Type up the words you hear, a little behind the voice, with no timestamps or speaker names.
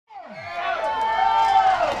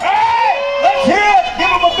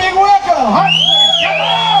There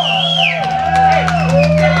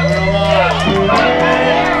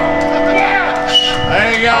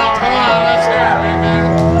you go. Come on, let's hear it, big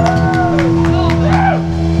man.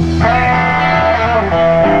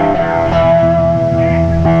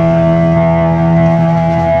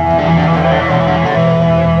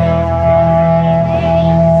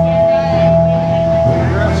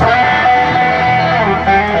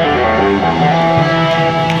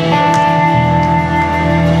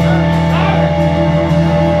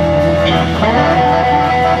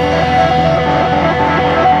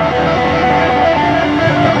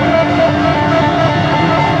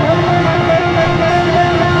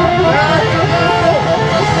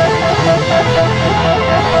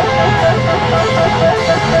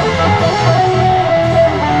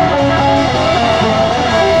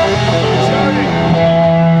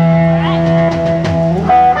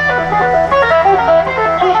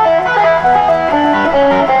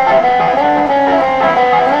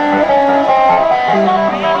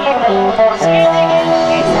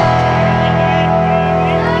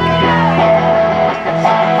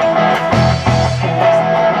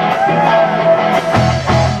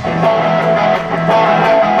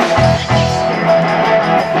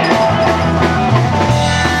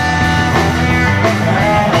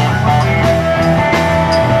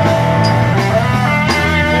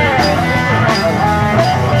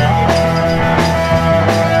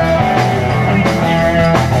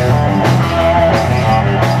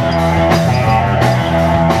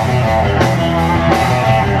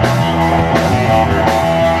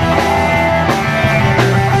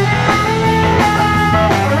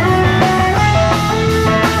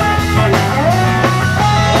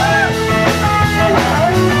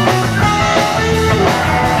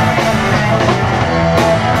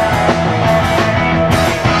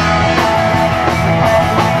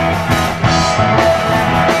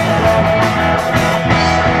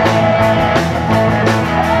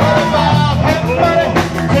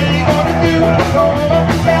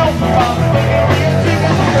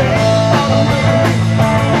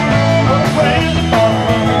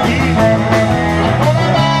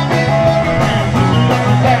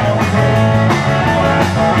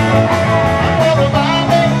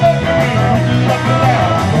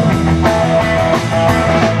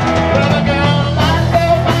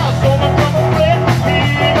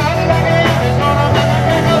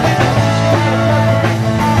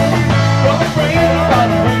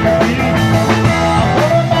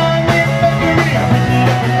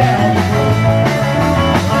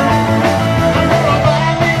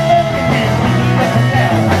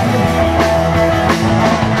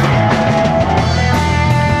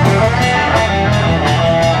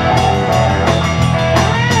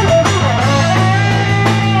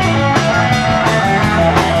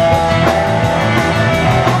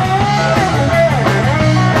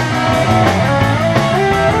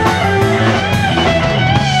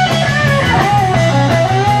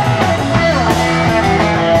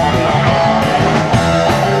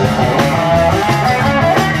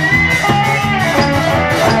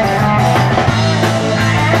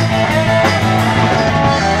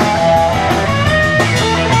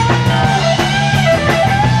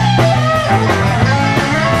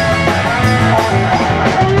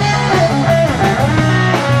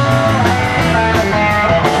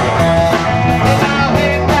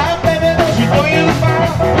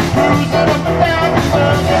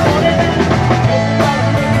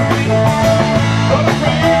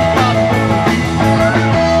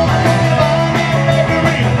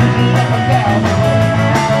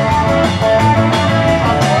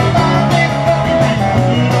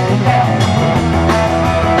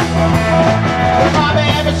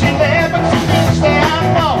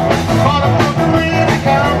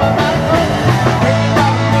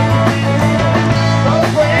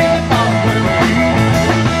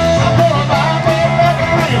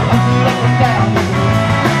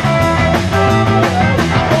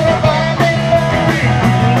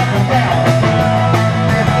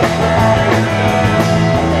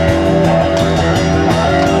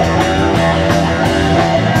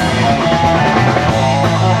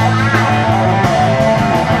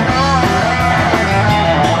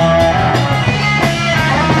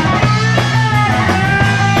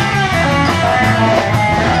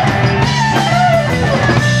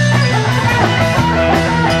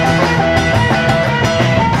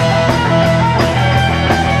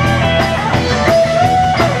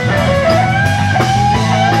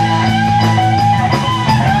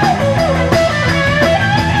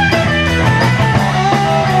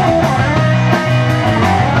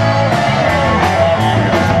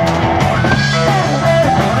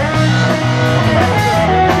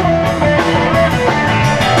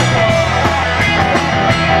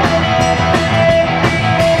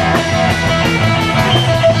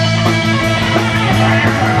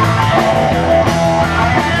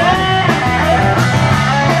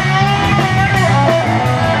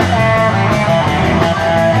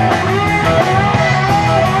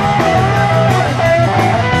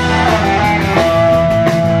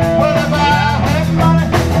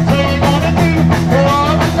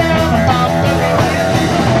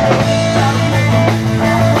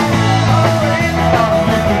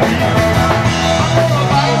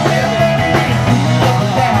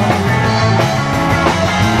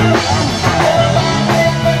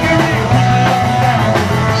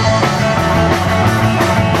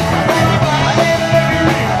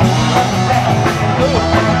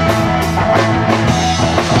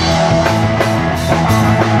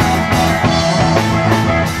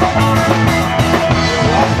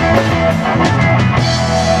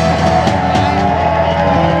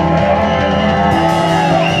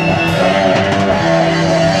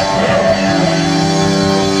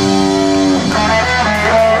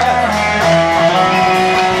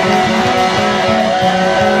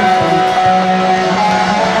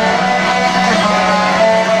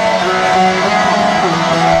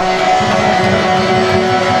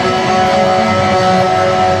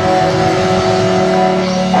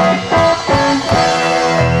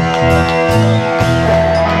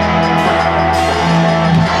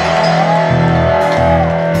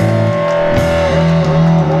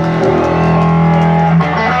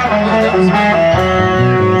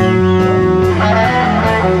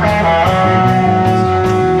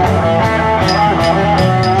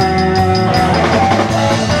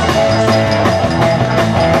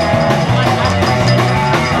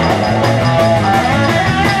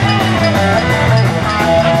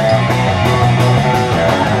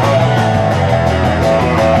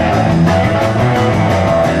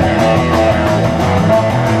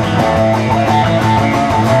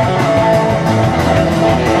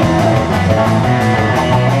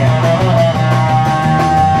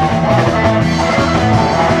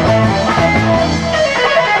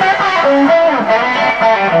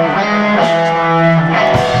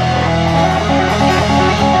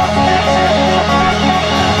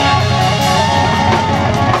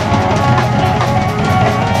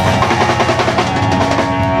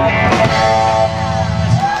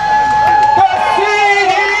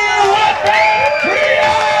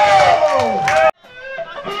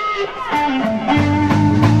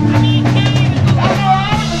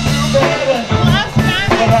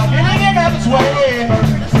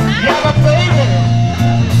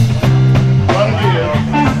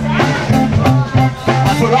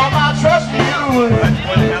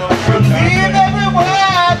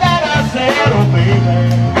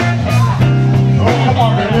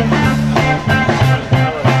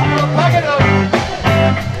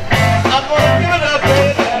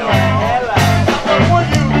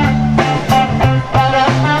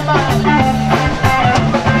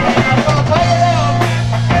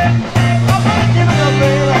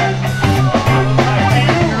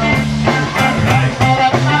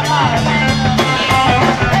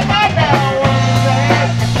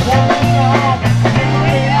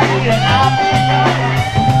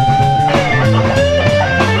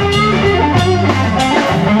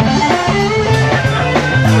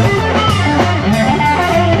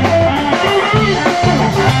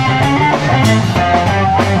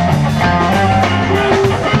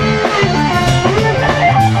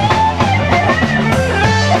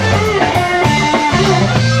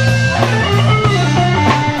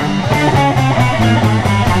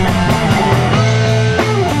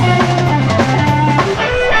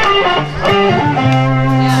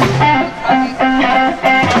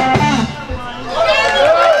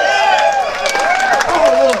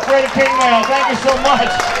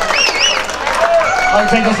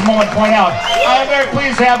 a moment to point out, I am very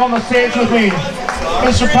pleased to have on the stage with me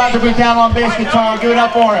Mr. Patrick McDowell on bass guitar. Give it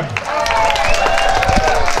up for him.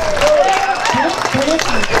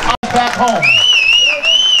 I'm back home.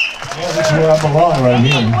 Yeah, this is where I belong, right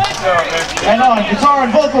here. And on guitar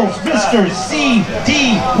and vocals, Mr. C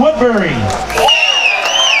D Woodbury.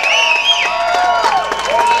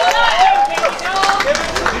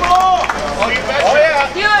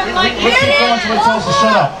 Let's keep going until they tell us to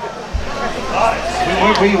shut up.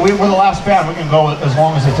 We're the last band. We can go as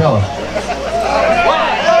long as they tell us.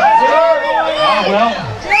 Well,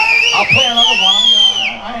 I'll play another one.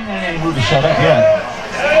 I ain't in any mood to shut up yet.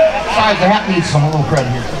 Besides, the hat needs some little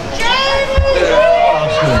credit here. Oh,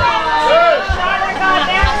 that's good.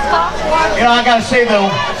 You know, I gotta say though,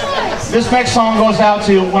 this next song goes out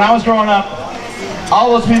to, when I was growing up,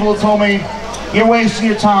 all those people that told me, you're wasting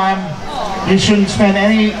your time, you shouldn't spend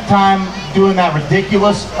any time doing that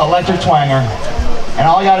ridiculous electric twanger. And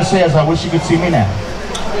all I gotta say is, I wish you could see me now.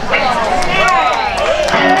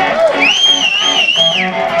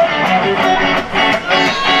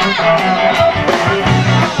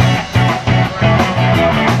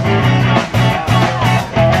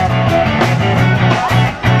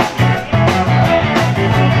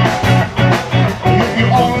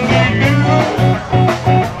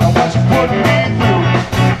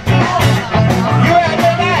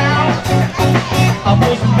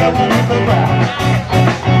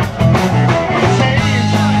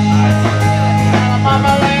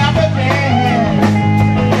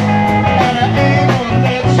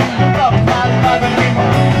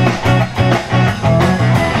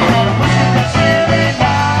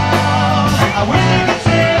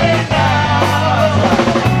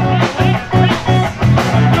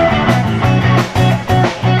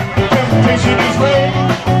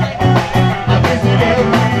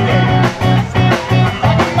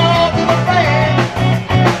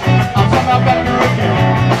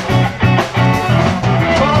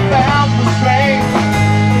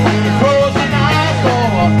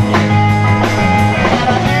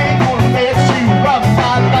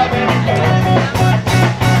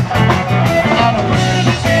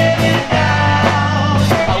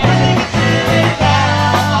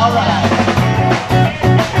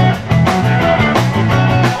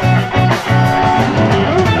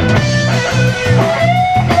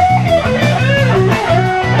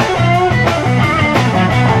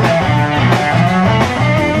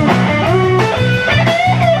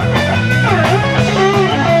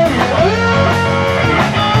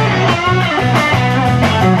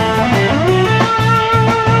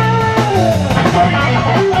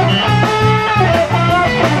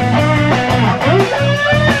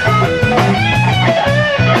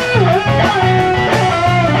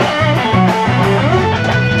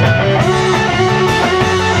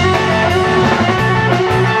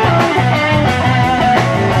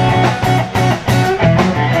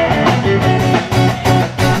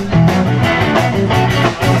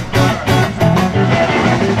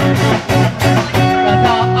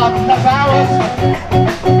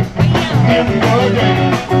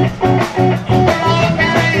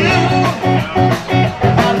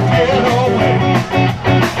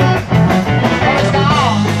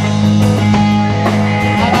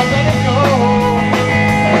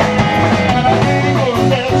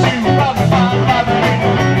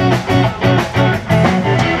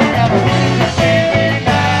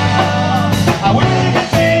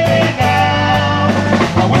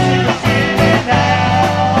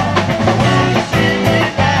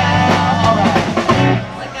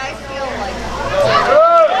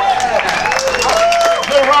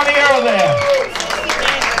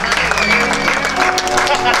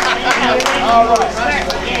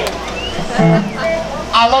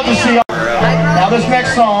 I love to see. Now this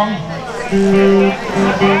next song,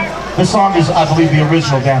 this song is, I believe, the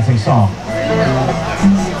original dancing song.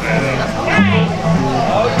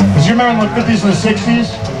 Because you remember in the 50s and the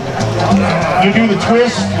 60s, you do the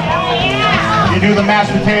twist, you do the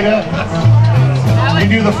mashed potato, you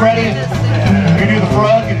do the Freddy, you do the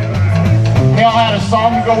frog. They all had a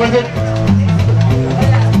song to go with it.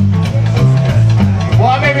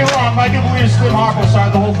 Well, I may be wrong, but I do believe Slim Harpo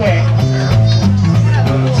started the whole thing.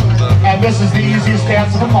 And this is the easiest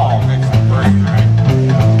dance of them all.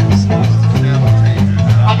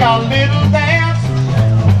 I got a little dance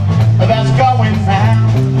that's going down.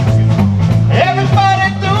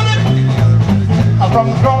 Everybody doing it from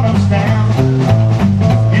the grown-ups down.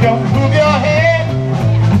 You don't move your head,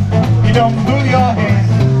 you don't move your hand,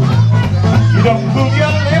 you don't move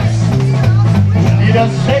your lips, you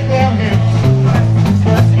just shake them hips.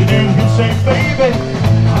 You do you say baby,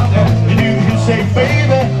 you do you say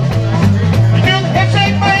baby, you do the hip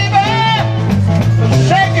shake baby.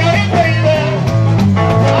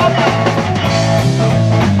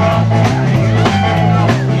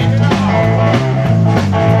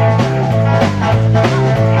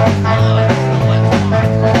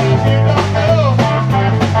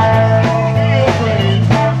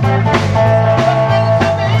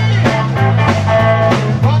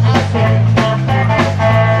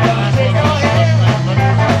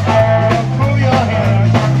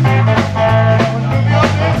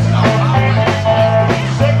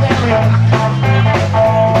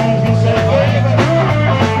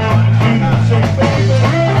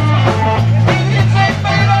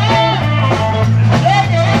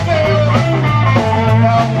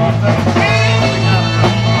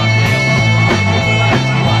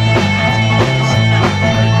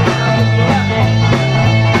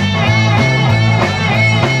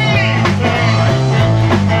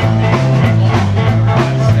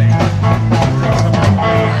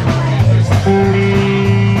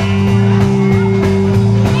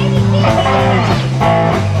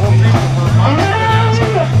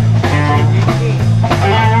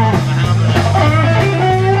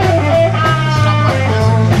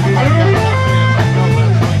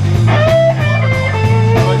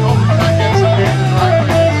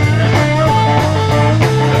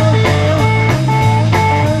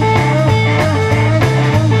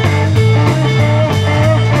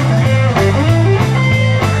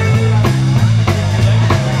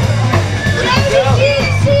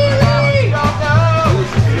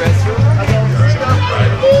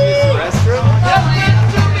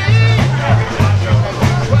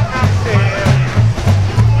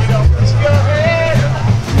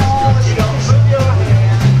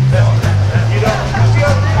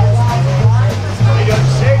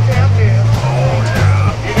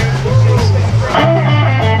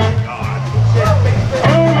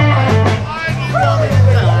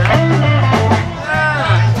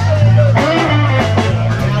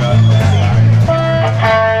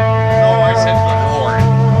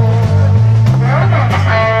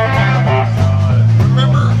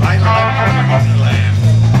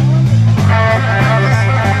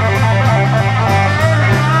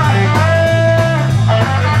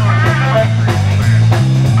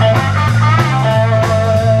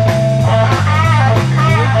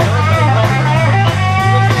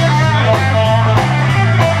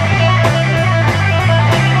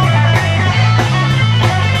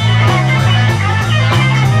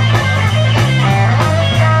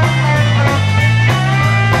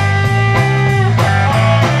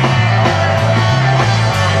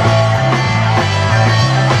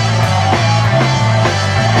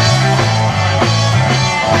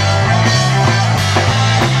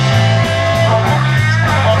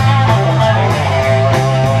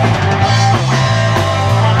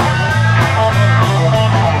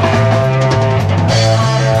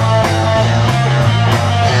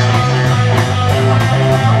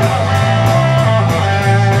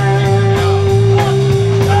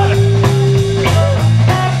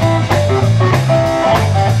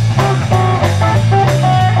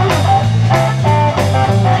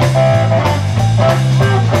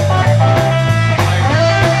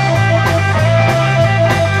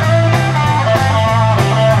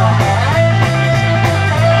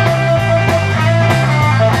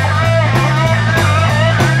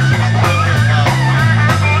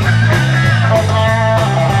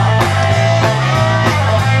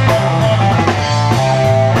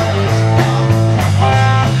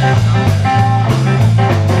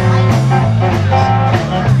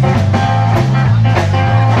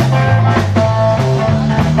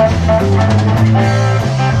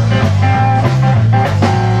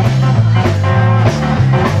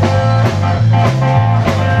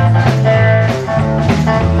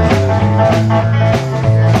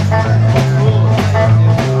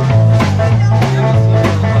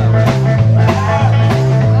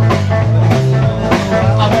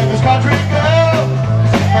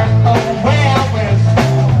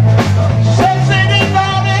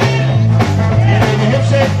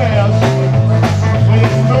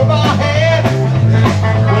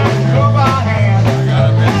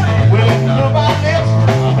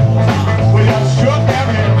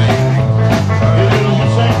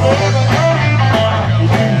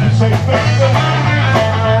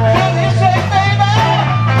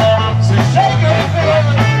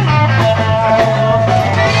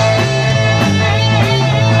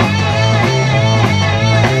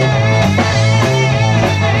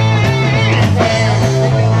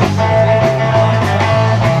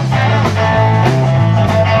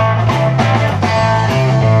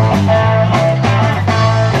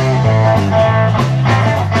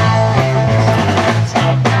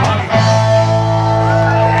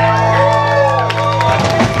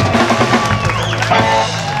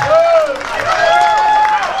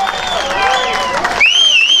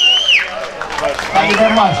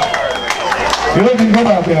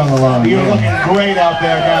 on the line. You're looking great out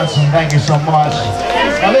there, Gunson. Thank you so much.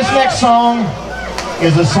 Now this next song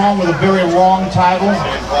is a song with a very long title,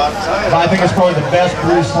 but I think it's probably the best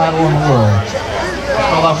blues title in the world.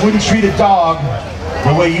 Well, I wouldn't treat a dog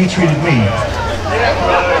the way you treated me.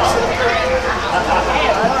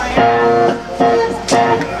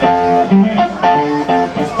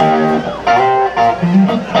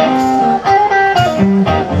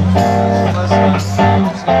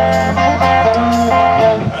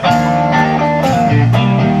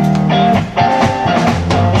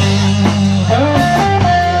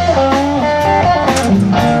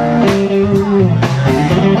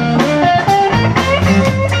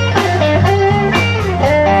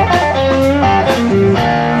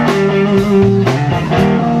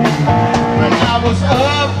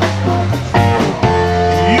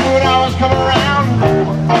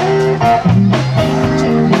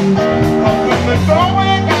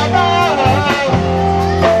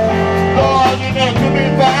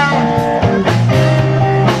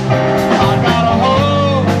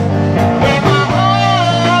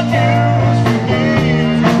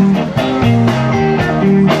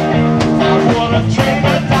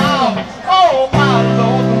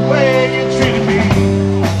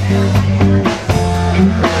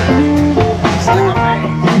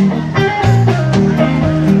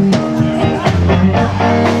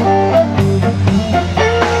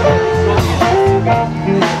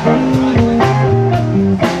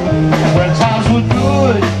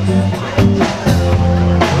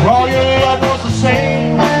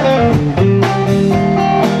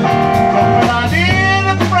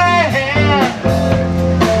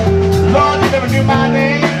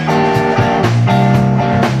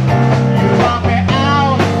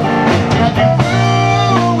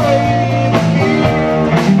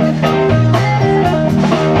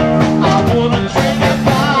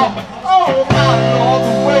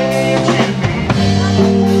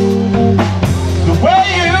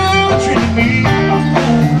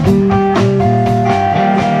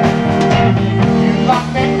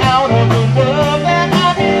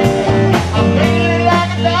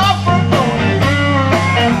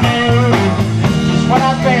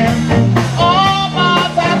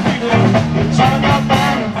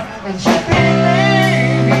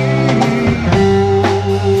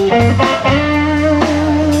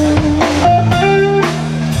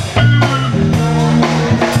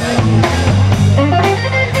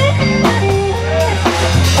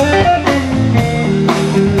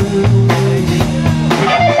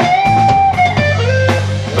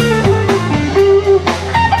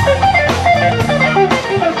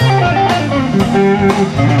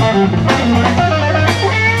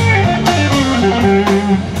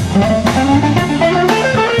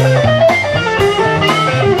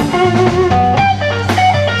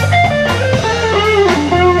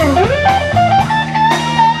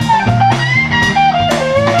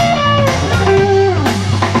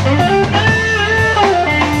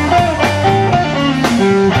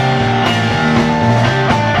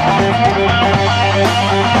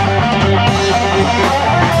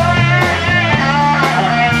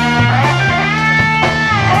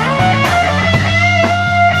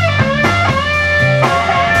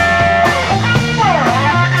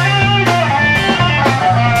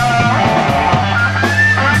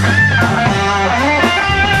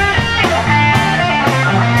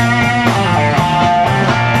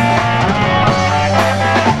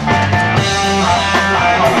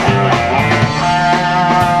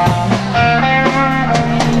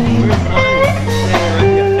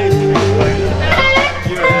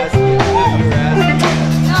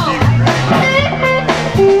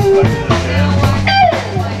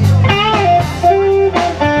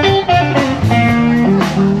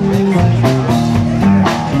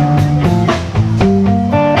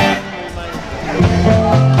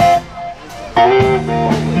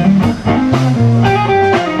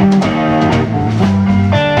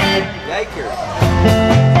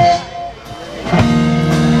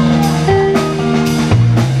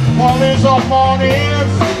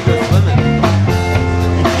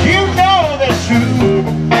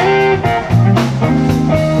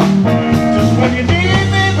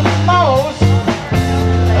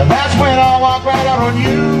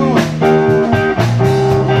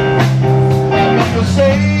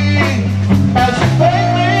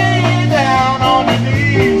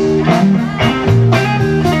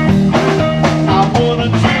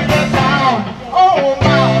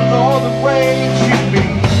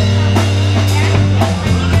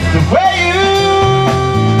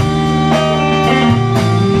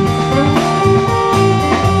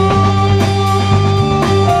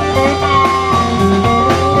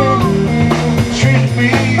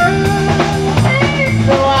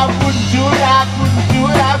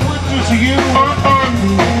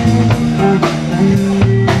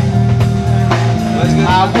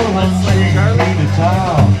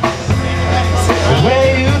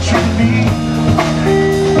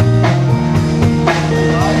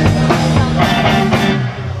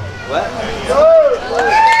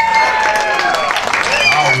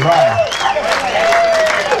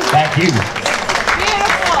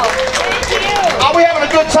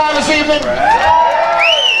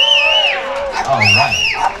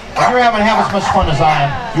 If you're having half as much fun as I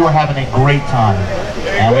am, you are having a great time.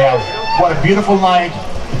 And we have, what a beautiful night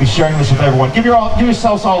to be sharing this with everyone. Give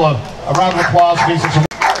yourselves all a round of applause, please.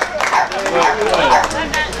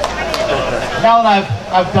 Now that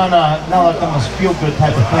I've done this feel-good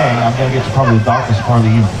type of thing, I'm going to get to probably the darkest part of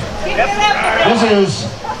the evening. This is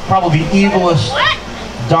probably the evilest,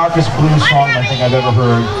 darkest blues song I think I've ever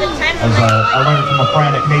heard. As I learned it from a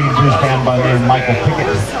friend, a Canadian blues band by the name of Michael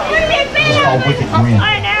Pickett. It's called Wicked Grin.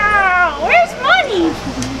 I know. Where's money?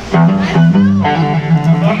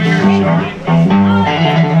 Come here, Shorty.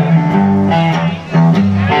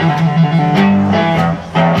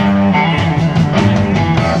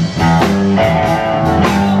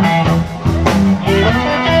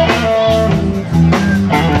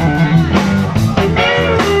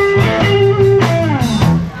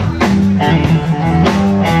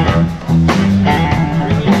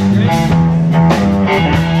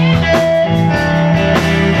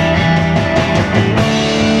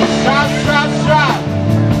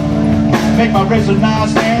 Make my razor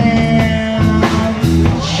nice and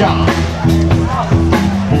sharp.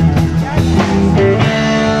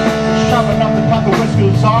 Sharpen up the pucker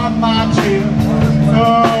whiskers on my chin.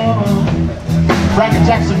 Oh, Frankie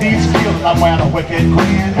Jackson needs killing, I'm wearing a wicked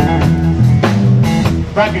grin.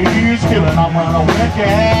 Frankie needs killing, I'm wearing a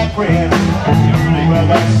wicked grin. Well,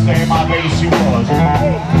 that's the day my baby she was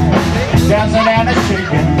dancing and a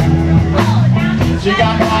shaking. She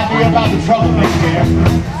got no idea about the trouble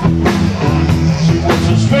making.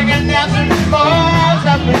 So swinging dancing bars,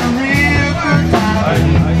 having a real good time.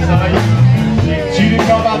 She didn't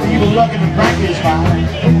know about the evil look in the Frankie's mind.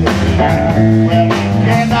 Well, he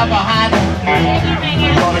came up behind her,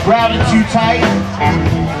 gonna grab it too tight.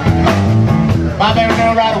 My baby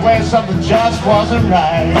knew right away something just wasn't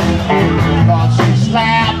right. Lord, she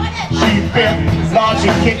slapped, she bit, Lord, she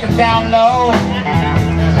kicked him down low.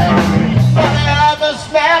 But the other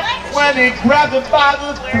snapped when he grabbed her by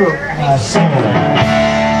the throat. I said,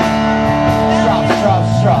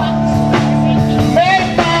 strop.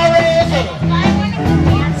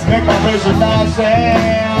 Make my razor nice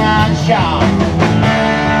and sharp.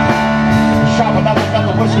 Sharpen up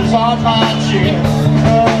the whiskers on my chin.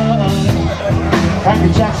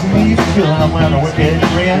 Frankie Jackson needs killing, I'm wearing a wicked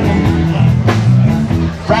grin.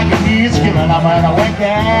 Frankie needs killing, I'm wearing a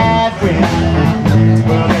wicked grin.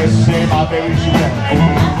 Well, they say my baby she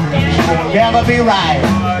will never be right.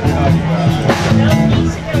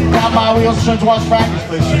 Got my wheels turned towards Frankie's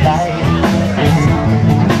place tonight.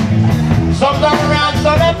 Sometime around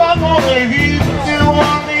sun up, I'm gonna heat to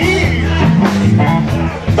one knee.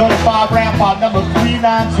 35 Rampart number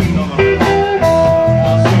 319.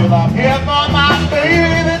 I said I'm here for my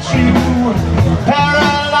baby that you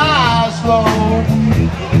paralyzed slow.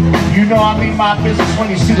 You know I mean my business when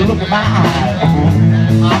you see the look in my eye.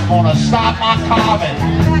 I'm gonna stop my carving,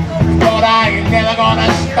 but I ain't never gonna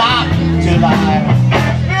stop till I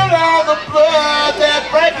feel all the blood that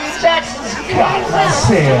Frankie Jackson's got. I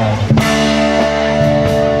said,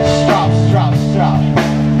 stop.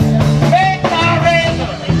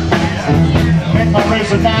 Make my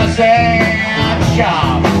razor nice and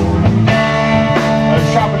sharp.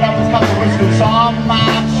 Sharpen up the couple whiskers on my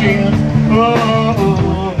chin.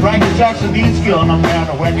 Oh, Frankie Jackson needs killing, I'm wearing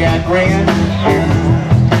a wicked grin.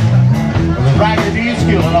 Frankie needs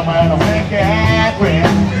killing, I'm wearing a wicked grin.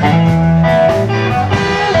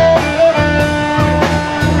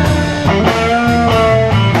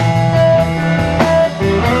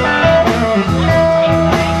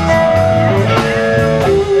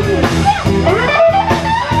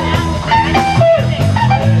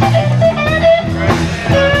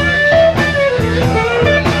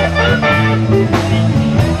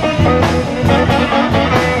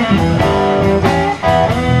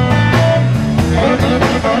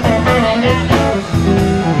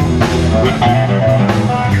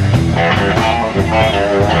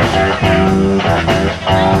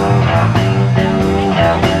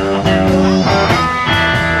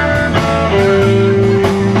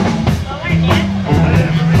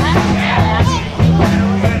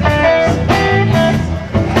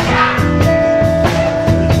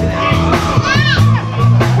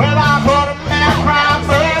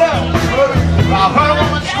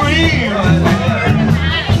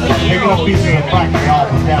 Pieces of Frankie all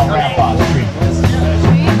from down Rampart Street.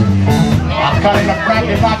 I'm cutting the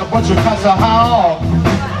Frankie like a butcher cuts a hog.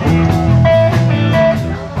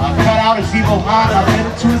 I cut out his evil heart, I fit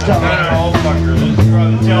it to his dog.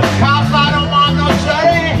 Tell the cops I don't want no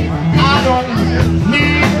jury, I don't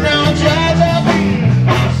need no judge of me.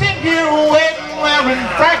 Sit here waiting wearing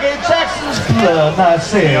Frankie Jackson's blood. I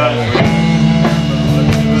said,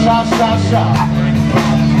 shot.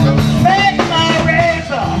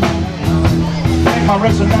 My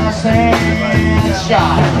wrist is nice and shy.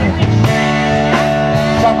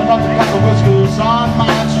 Dropping up the couple whiskers on my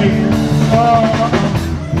chin.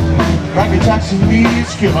 Frankie Jackson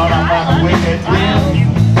needs killing, I'm on a wicked grin.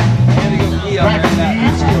 Frankie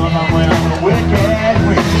needs killing, I'm on a wicked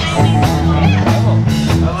grin.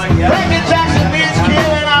 Frankie Jackson needs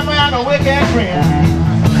killing, I'm on a wicked grin.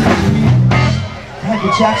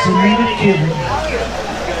 Frankie Jackson needed killing.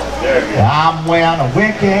 I'm wearing a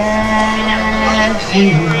wicked grin.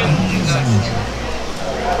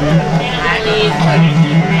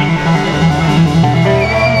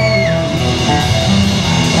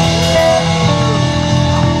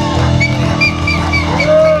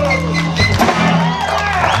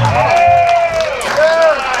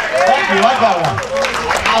 I like that one.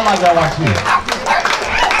 I like that one too.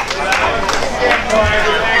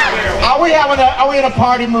 Are we in a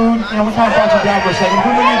party mood? You know, we're kind of bouncing down for a second.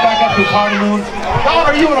 Can we move back up to a party mood? Don,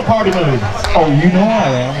 are you in a party mood? Oh, you know I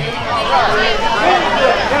am.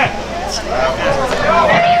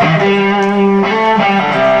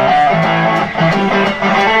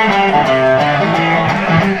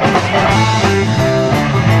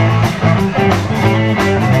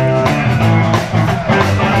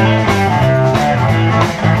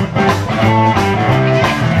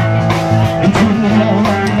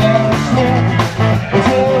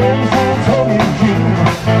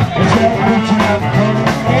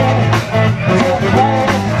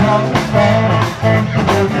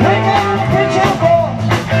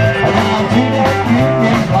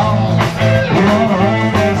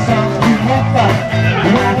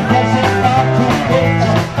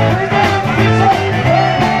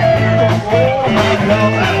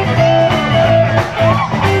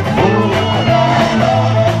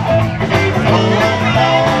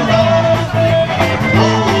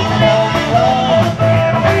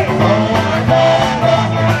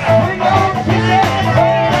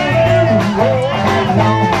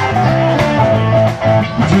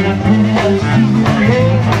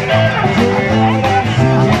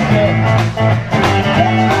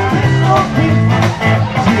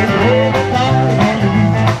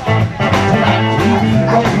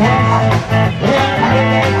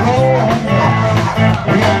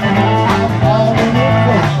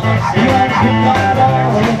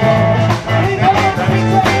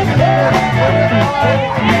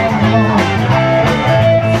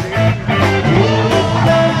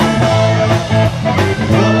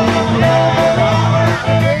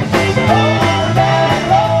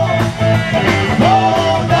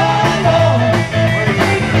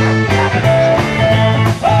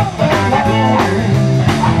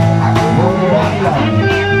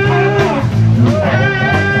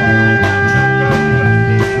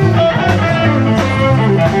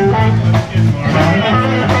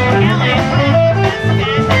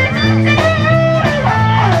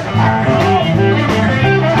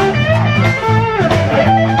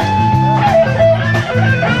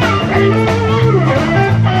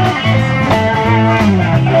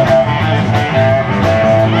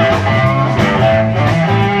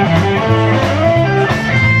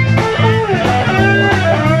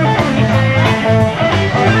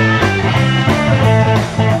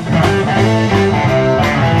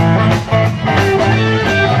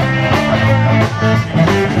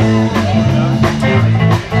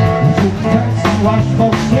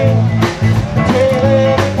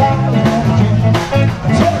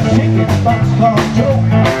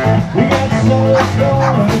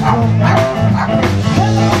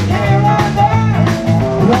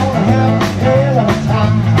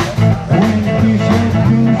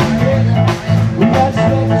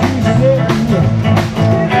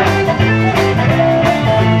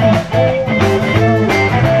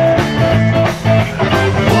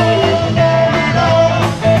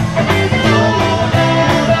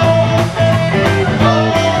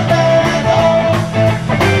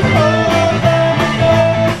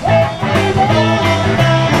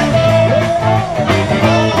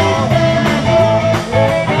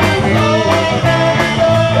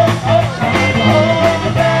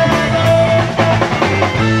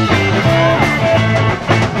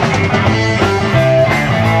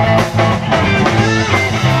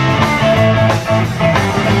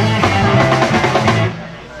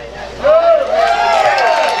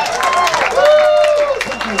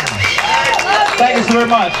 Very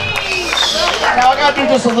much. Now I got to do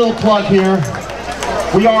just a little plug here.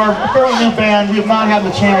 We are a fairly new band. We have not had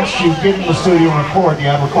the chance to get in the studio and record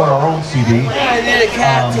yet, record our own CD. We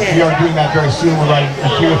are doing that very soon. We're writing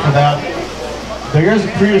material for that. Here's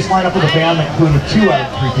the previous lineup of the band that included 2 out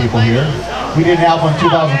of 3 people here. We did an album in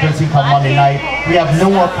 2013 called Monday Night. We have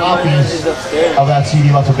no more copies of that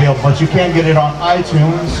CD left available, but you can get it on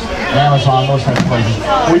iTunes, Amazon, those types of places.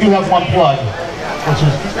 We do have one plug, which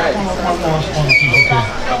is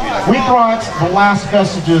we brought the last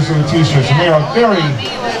vestiges of the t-shirts, and they are very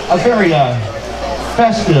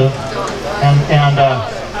festive, and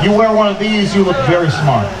you wear one of these, you look very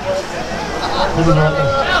smart.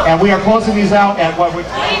 And we are closing these out at what?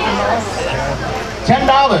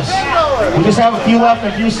 $10. We just have a few left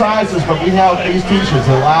in a few sizes, but we have these t-shirts,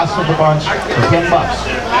 the last of the bunch, for $10.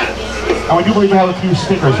 And we do believe we have a few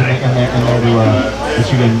stickers in there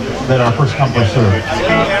that are first come, first served.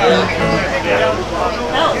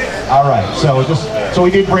 All right, so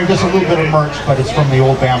we did bring just a little bit of merch, but it's from the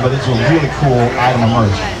old band, but it's a really cool item of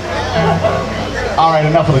merch. All right,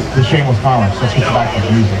 enough of the shameless comments. Let's get back to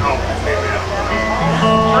the music.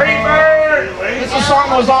 This is a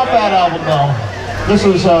song that was off that album, though. This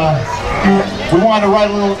was, we wanted to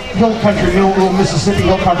write a little hill country, little Mississippi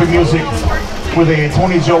hill country music with a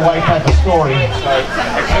Tony Joe White type of story.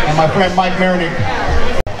 And my friend Mike Marinick,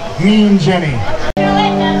 Mean Jenny.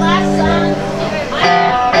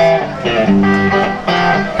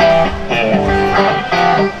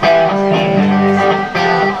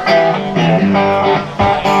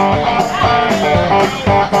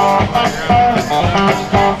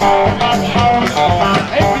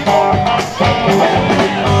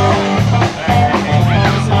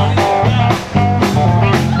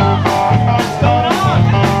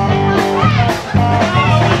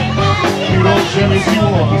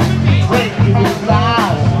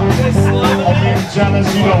 Jealous,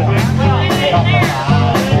 you don't make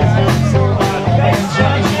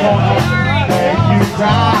you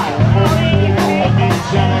cry.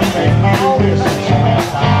 Jealous, make you wish that you had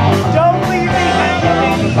died. Don't leave me down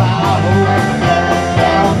on the Bible,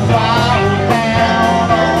 down on the Bible, down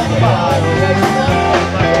on the Bible.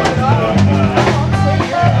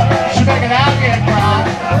 She make it out again, cry.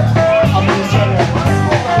 I'm being jealous.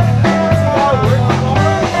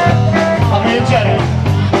 I'm being jealous.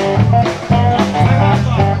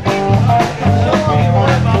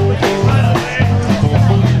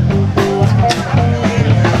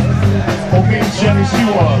 She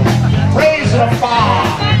was raised in a farm,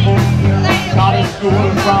 got in school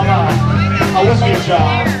from a whiskey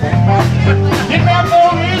job. Didn't have no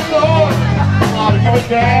resort, I'll give it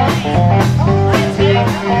down.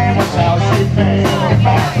 That's how she felt.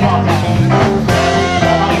 Come on now.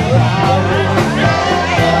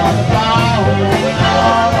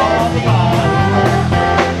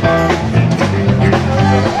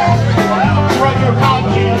 She right here,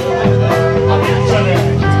 college kids. I'll give it to them.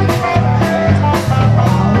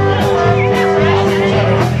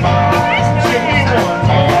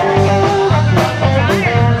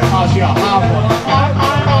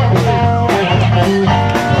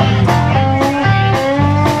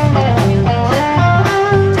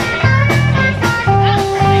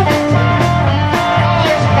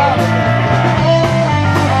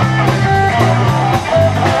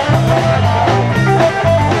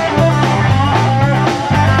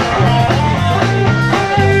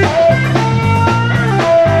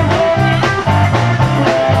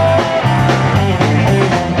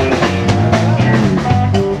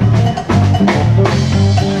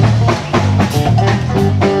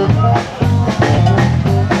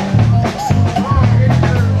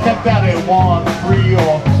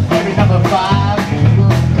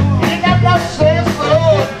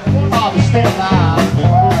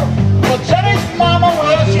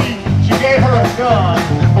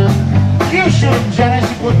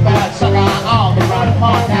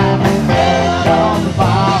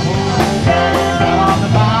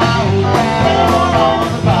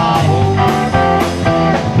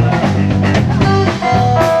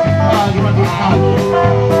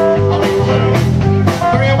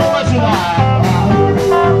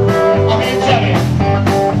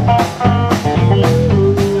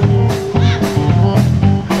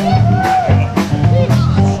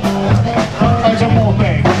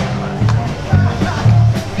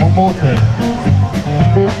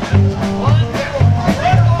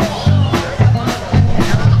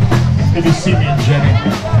 If you see me and Jenny,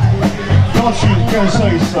 don't you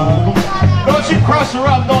say son, don't you cross her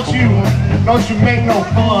up, don't you make no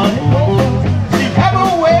fun. She have a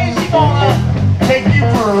way, she gonna take you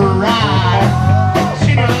for a ride.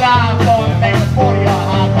 She did live for the next 40 or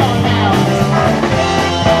high going down.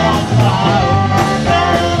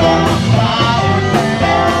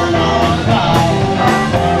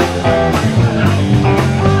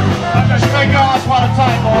 She make your eyes want to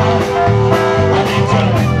time on. I need to.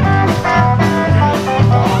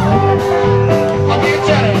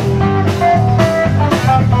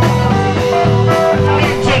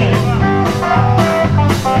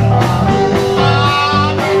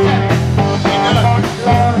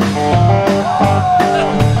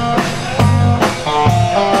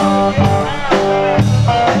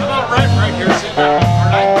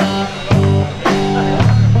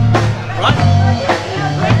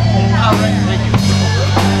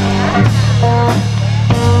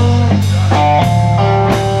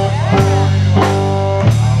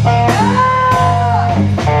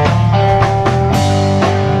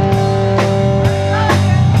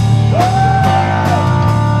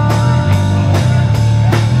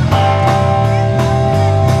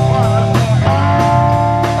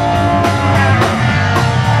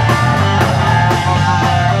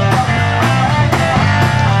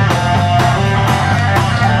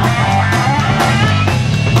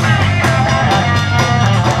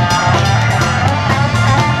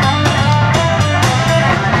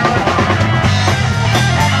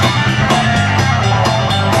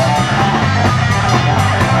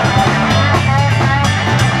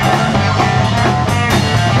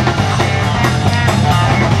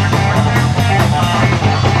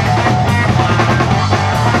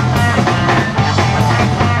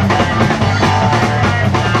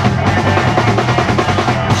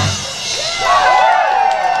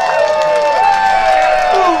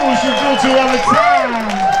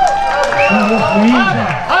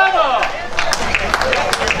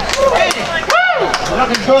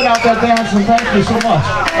 Looking good out there dancing. Thank you so much.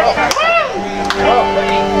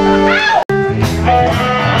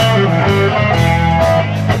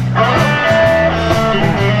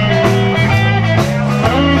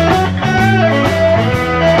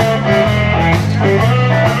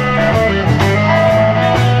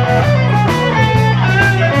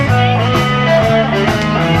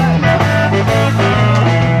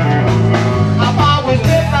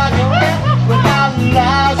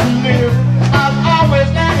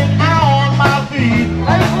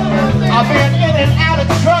 I've been in and out of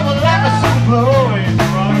trouble like a superfluid,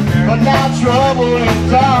 but now trouble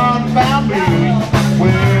is done found me.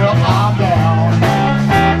 Well, I'm down.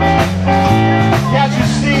 Can't you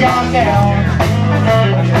see I'm down?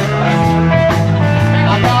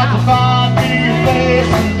 I got to find me a place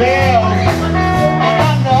to live. I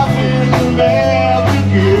got nothing left to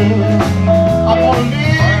give. I'm gonna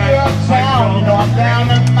leave your town, you know I'm down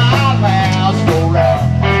in my last go round.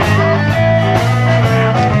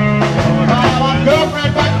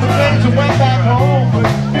 She went back home, but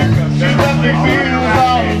she left me feels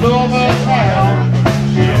all over town.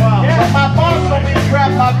 But my boss told me to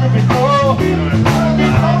grab my grip and go.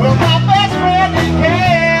 Well, my best friend, he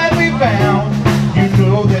can't be found. You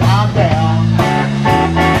know that I'm down.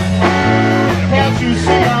 Can't you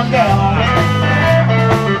see I'm down?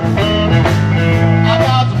 I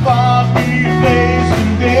got to find me a place to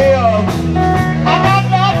live. I got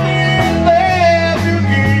nothing left to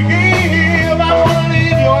give. I wanna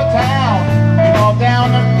leave your town, you know, down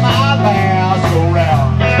in my last go round.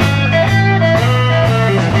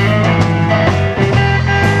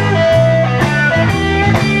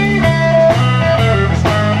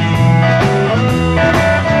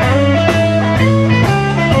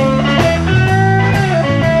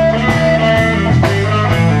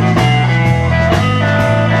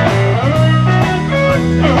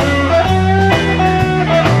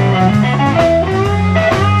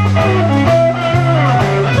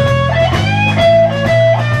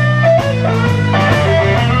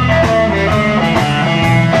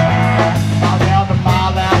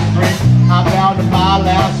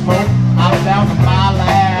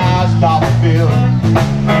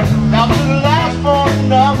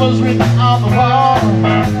 Written on the wall.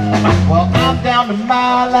 Well, I'm down to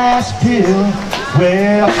my last pill.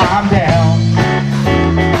 Well, I'm down.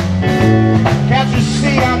 Can't you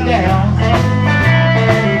see I'm down?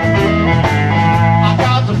 I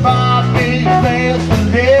got to find me a place to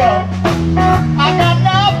live. I got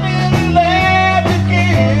nothing left to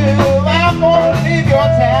give. I'm gonna leave your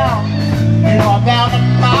town. You know I'm down to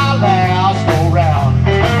my last go round.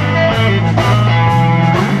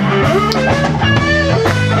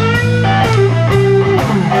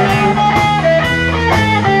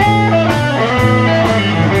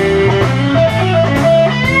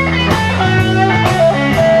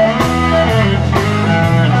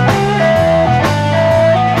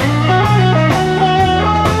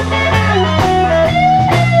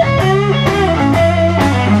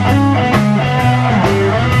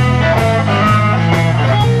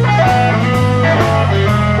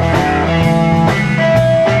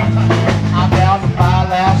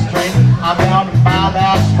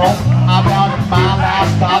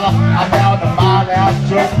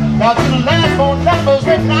 Now to the last phone numbers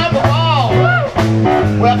written on the wall.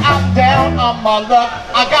 Well, I'm down on my luck.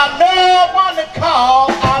 I got no one to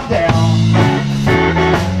call. I'm down.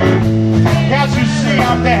 Can't you see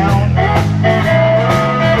I'm down?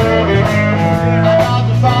 I got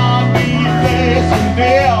to find me a place to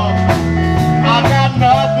live. I got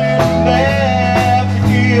nothing left to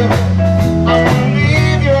give. I'm gonna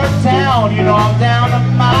leave your town. You know I'm down to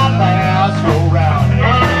my last go round.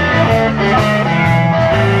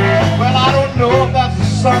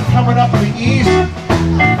 Sun coming up in the east,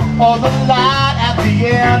 or the light at the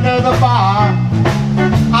end of the bar.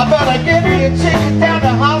 I better get me a ticket down to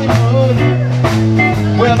Hollywood.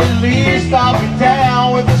 Well, at least I'll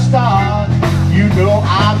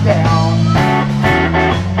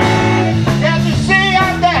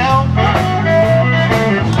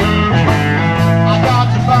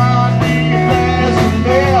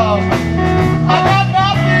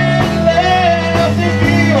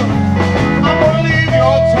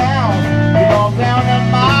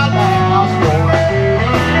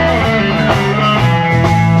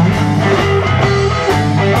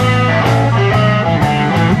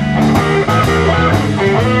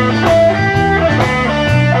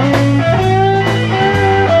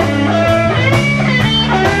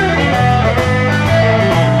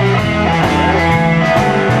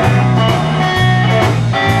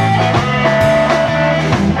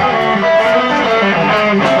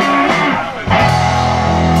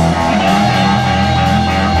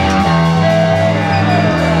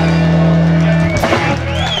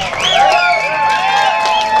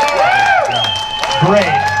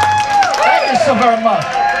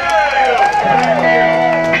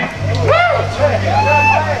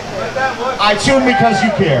I tune because you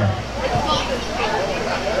care.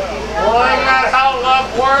 Well, isn't that how love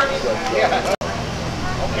works? Yeah.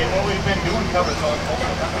 Okay, well, we've been doing covers on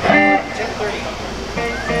 10:30.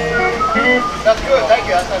 That's good, thank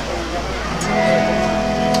you. That's what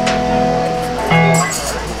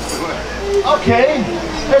we're Okay,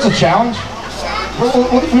 there's a challenge.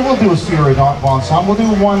 We will do a series on song. We'll do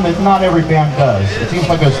one that not every band does. It seems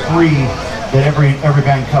like there's 3 that every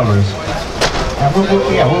band covers. And we'll do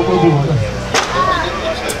it.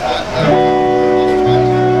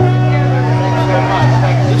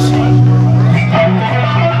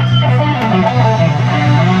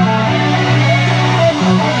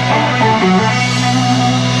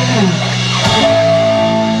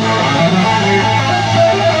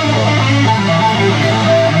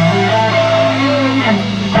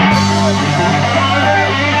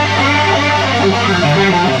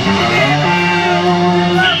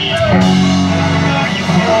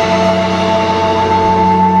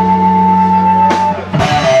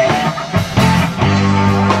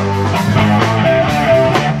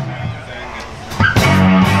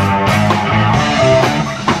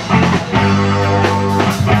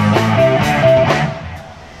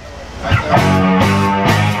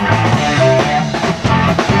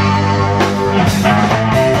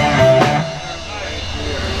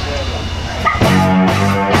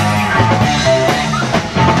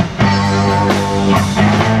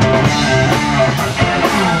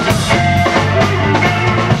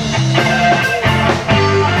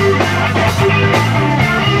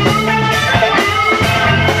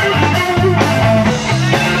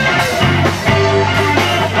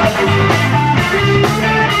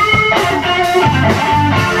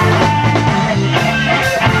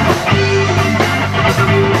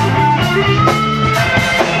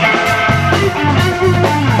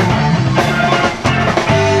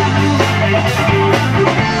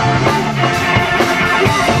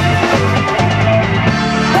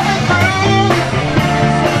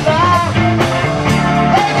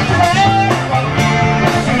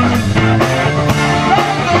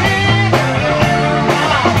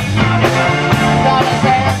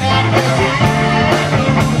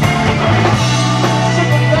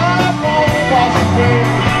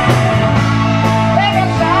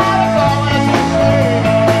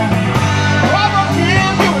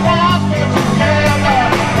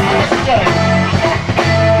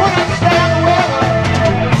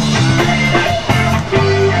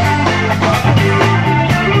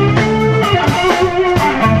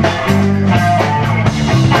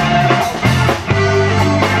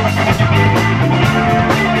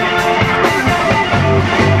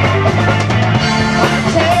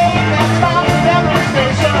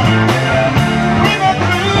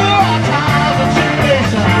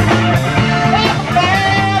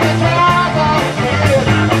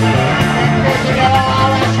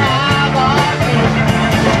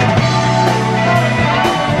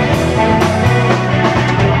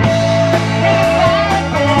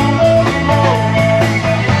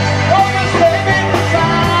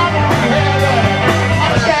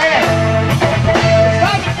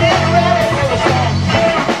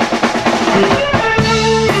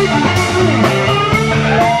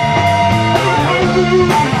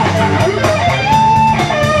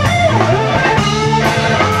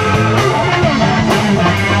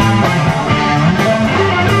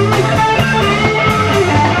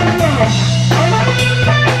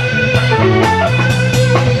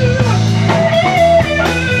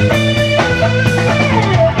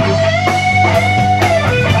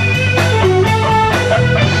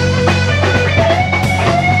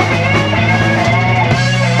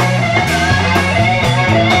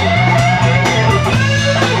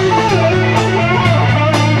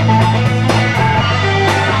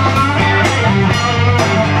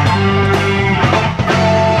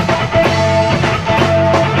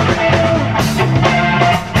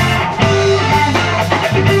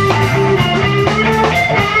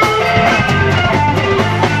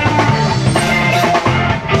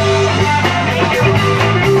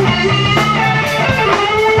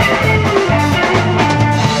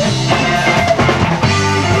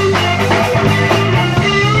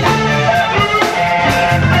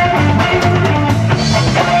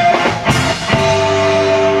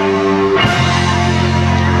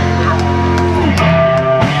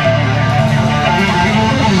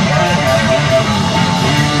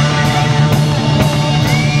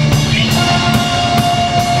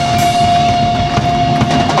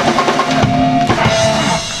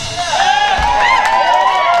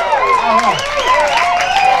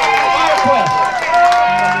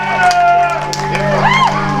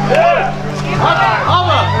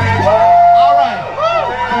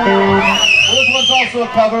 also a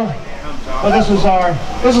cover, but this is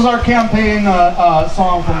our campaign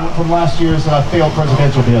song from last year's failed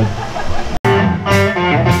presidential bid.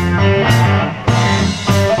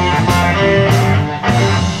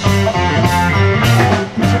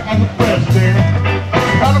 And the president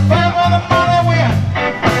got a bag on the money went.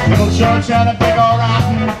 Little church had a big old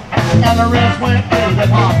rotten, and the rest went in the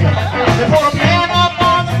pocket. They put a man up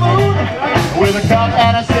on the moon with a cup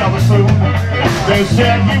and a silver spoon. They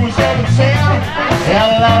said he was heaven sent, had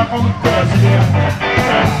a letter from the president.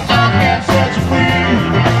 I can't set you free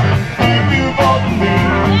if you vote for me.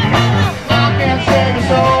 I can't save your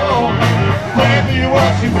soul, maybe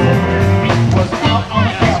what you do was out on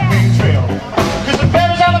the campaign trail. Cause the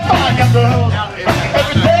bears on the fire young girls.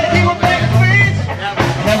 Every day he would make the beats,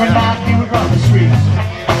 and every night he would run the streets.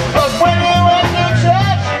 Cause when he went to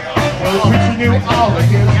church, well, the preacher knew all the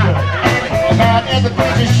kids good. Man, as the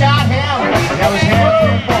preacher shot him, there was hands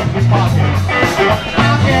in both his pockets.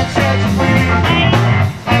 I can't set you free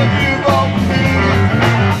if you vote for me.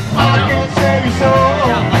 I can't save your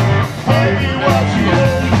soul, maybe what you do.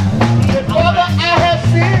 If brother I have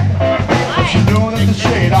sinned, but you know that's the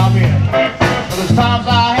shade I'm in. For there's times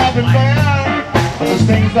I haven't been, but there's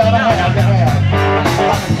things that I have to have.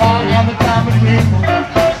 Like the car and the diamond ring,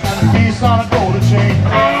 and the piece on a golden chain.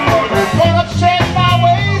 Well, I've changed my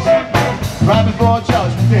ways right before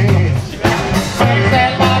Judgment Day. Things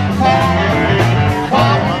that like the past,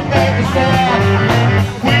 why we make a stand?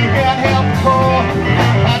 We can't help the poor,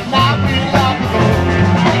 at night we lock the door.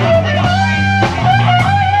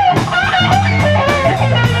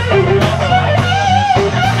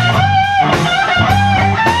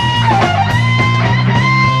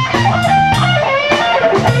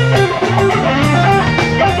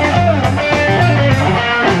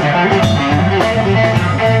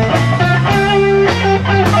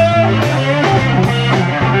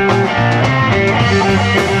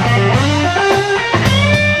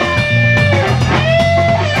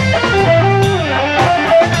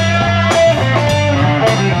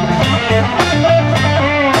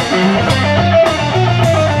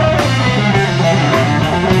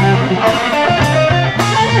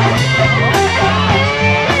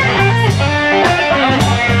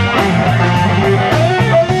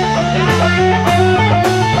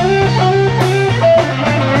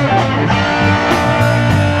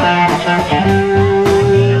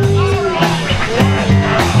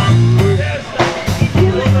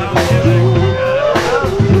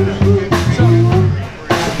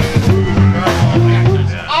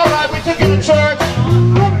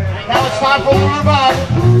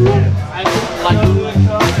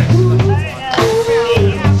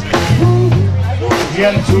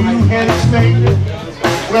 Get a two-headed snake,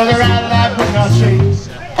 where they're at life would not shake.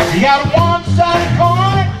 You got a one-sided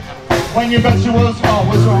coin, when you bet you was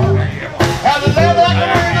always wrong. Had a lady that could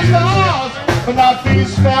read the stars, but not be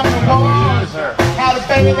spam the bars. Had a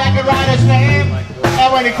baby that could write his name, and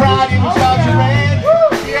when he cried he was such a rain.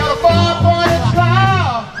 He had a four-pointed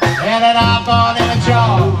smile, and an eyeball in a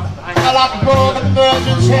jaw. I like a bull in the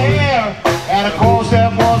virgin's hair, and of course that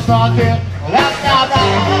was not there. Well, that's not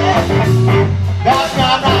right. That's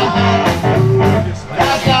not right.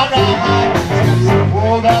 That's not right.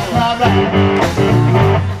 Oh, that's not right.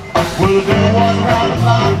 Well, the devil was around the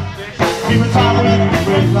clock. He was talking with a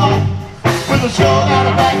great lot. With a skull out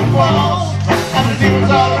of back and walls, and the demons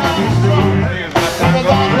all around his throne. And the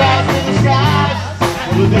dark clouds in the skies.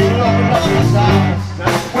 Well, the devil opened up his eyes.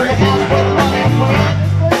 When the house where the money went,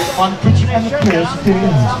 on the preacher and the president.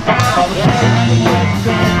 On the preacher and the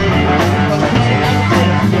president. On the preacher and the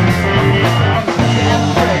president.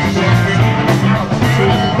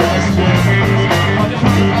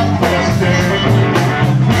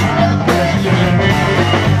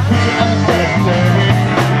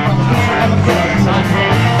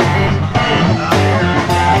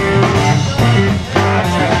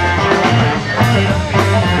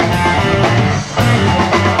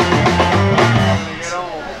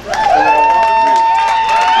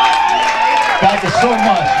 Thank you so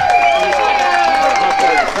much.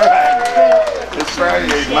 It's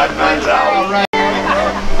Friday, my mind's out. All right.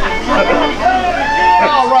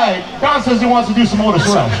 All right. Don says he wants to do some more to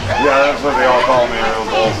Swell. Yeah, that's what they all call me around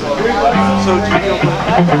Boston.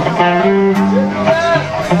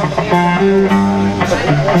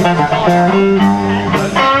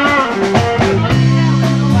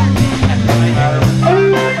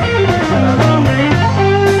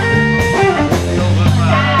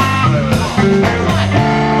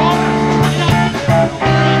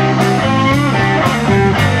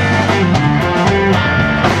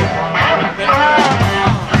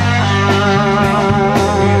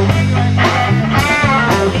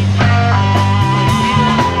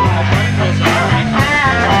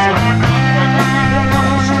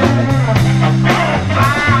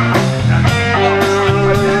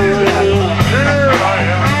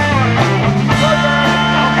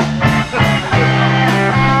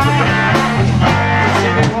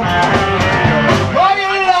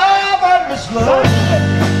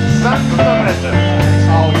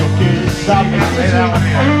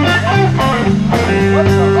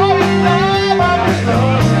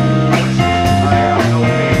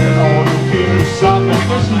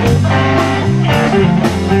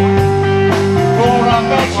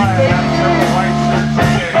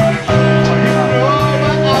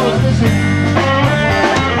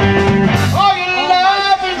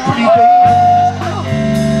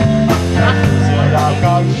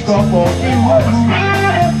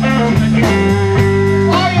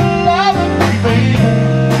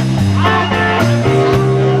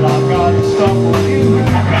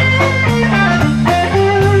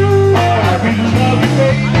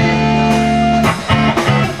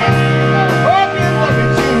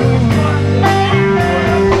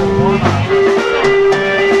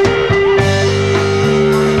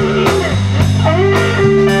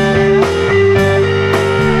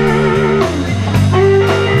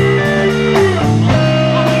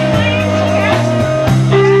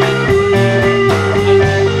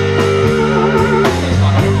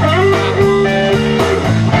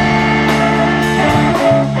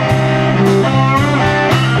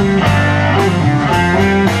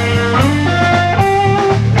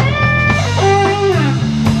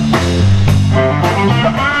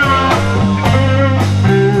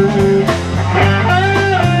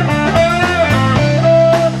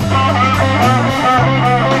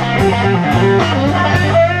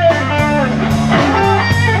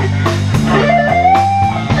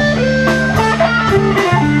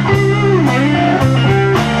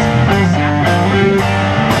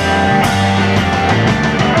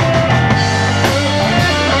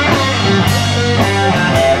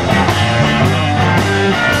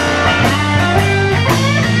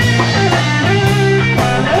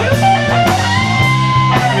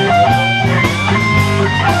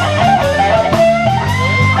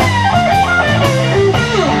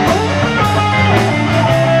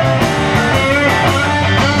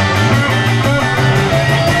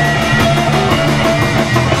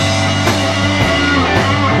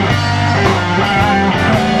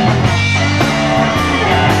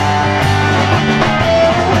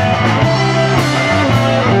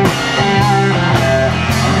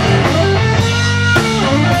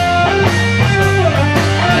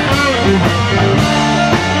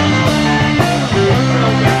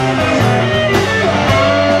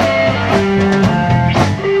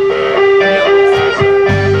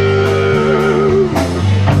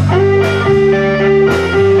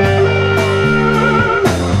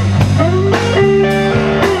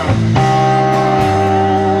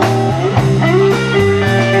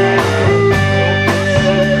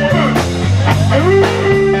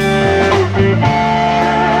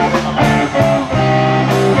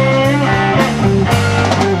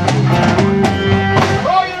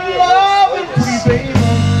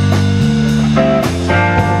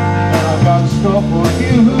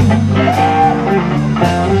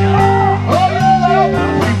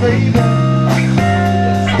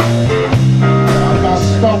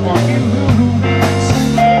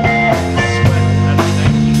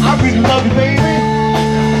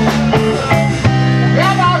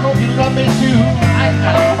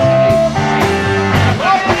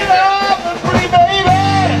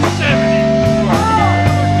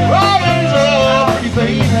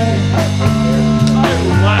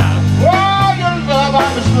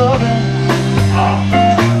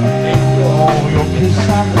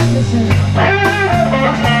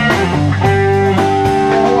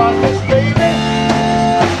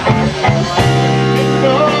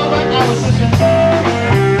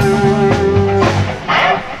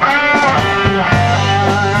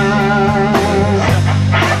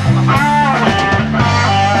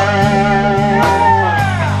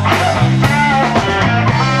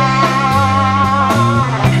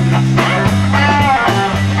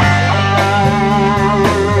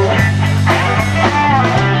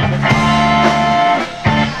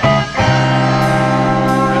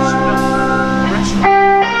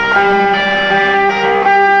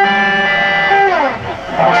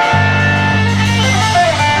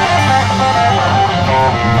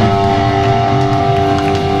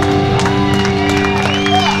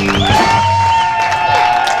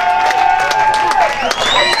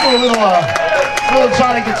 Little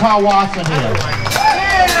Johnny Guitar Watson here.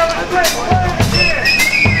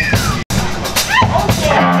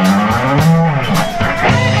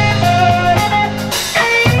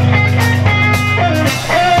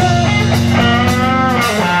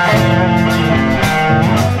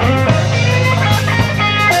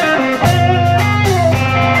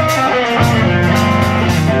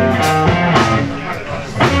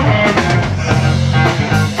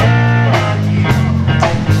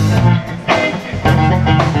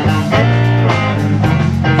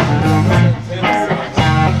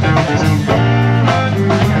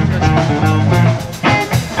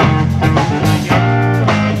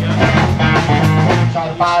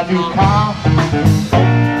 Buy a new car for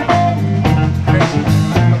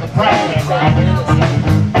the president, right?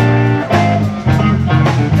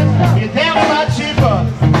 You're damn about cheaper.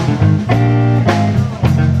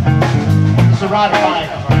 It's a ride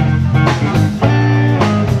bike.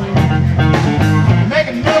 You make a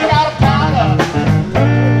milk out of powder.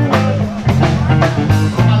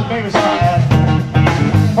 Now the baby's tired.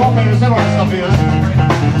 Poor babies, that all that stuff is.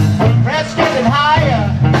 Rent's getting higher.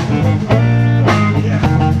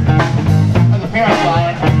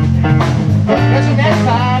 There's the next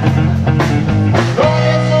time. Oh,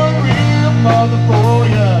 it's a real mother for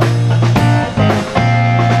ya.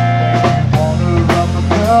 Corner of the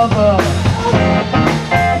cover.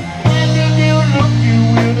 When you do look, you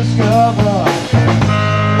will discover.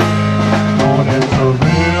 Oh, it's a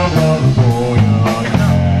real mother for ya.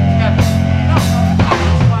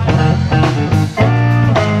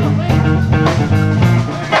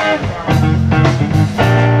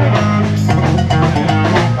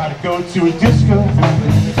 To a disco,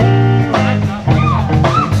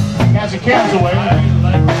 has your cares away.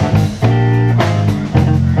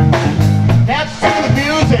 Dance to the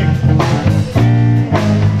music,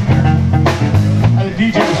 and the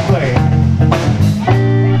DJs play.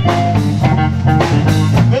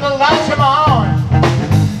 Then the lights come on.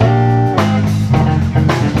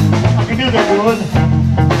 I can do that, wood.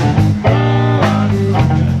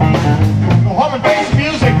 Go home and face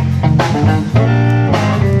music.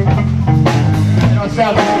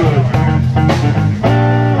 Sounds good.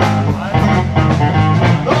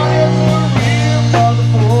 Lord, it's a real mother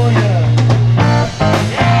for ya.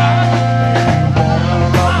 Corner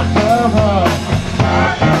of the cover.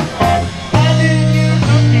 And if you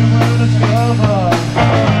look, you will discover.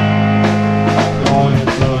 Lord,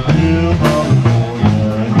 it's a real mother for ya.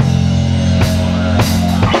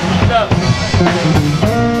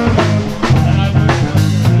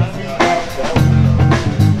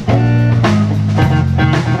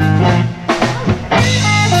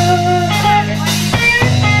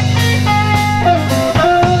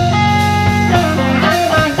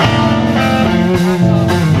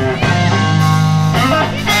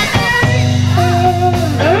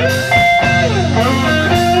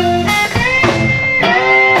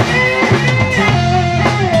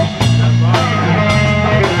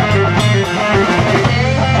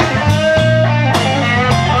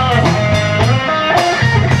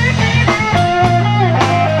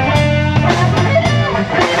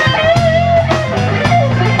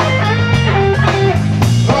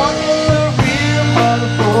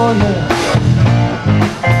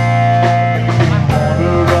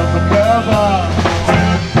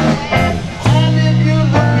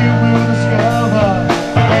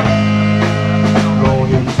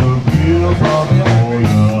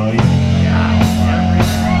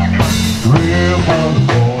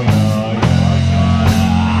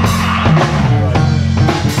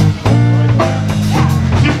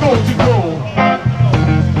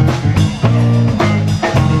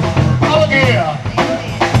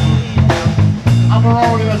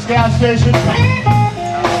 gas station.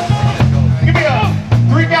 Give me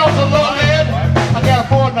 3 gallons of low lead. I can't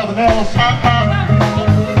afford nothing else.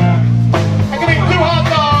 And give me 2 hot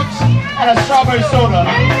dogs and a strawberry soda.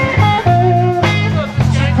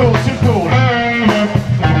 Too cool, too cool.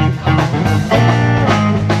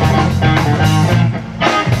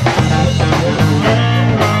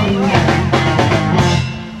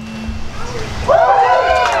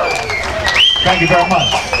 Thank you very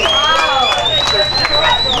much.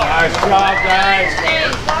 Nice job, guys.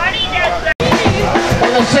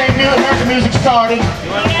 We're the same new American music started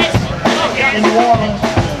in New Orleans.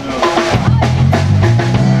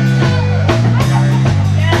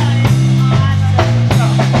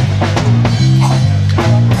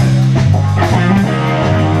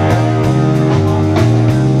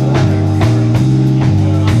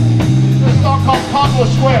 This song called Congo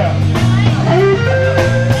Square.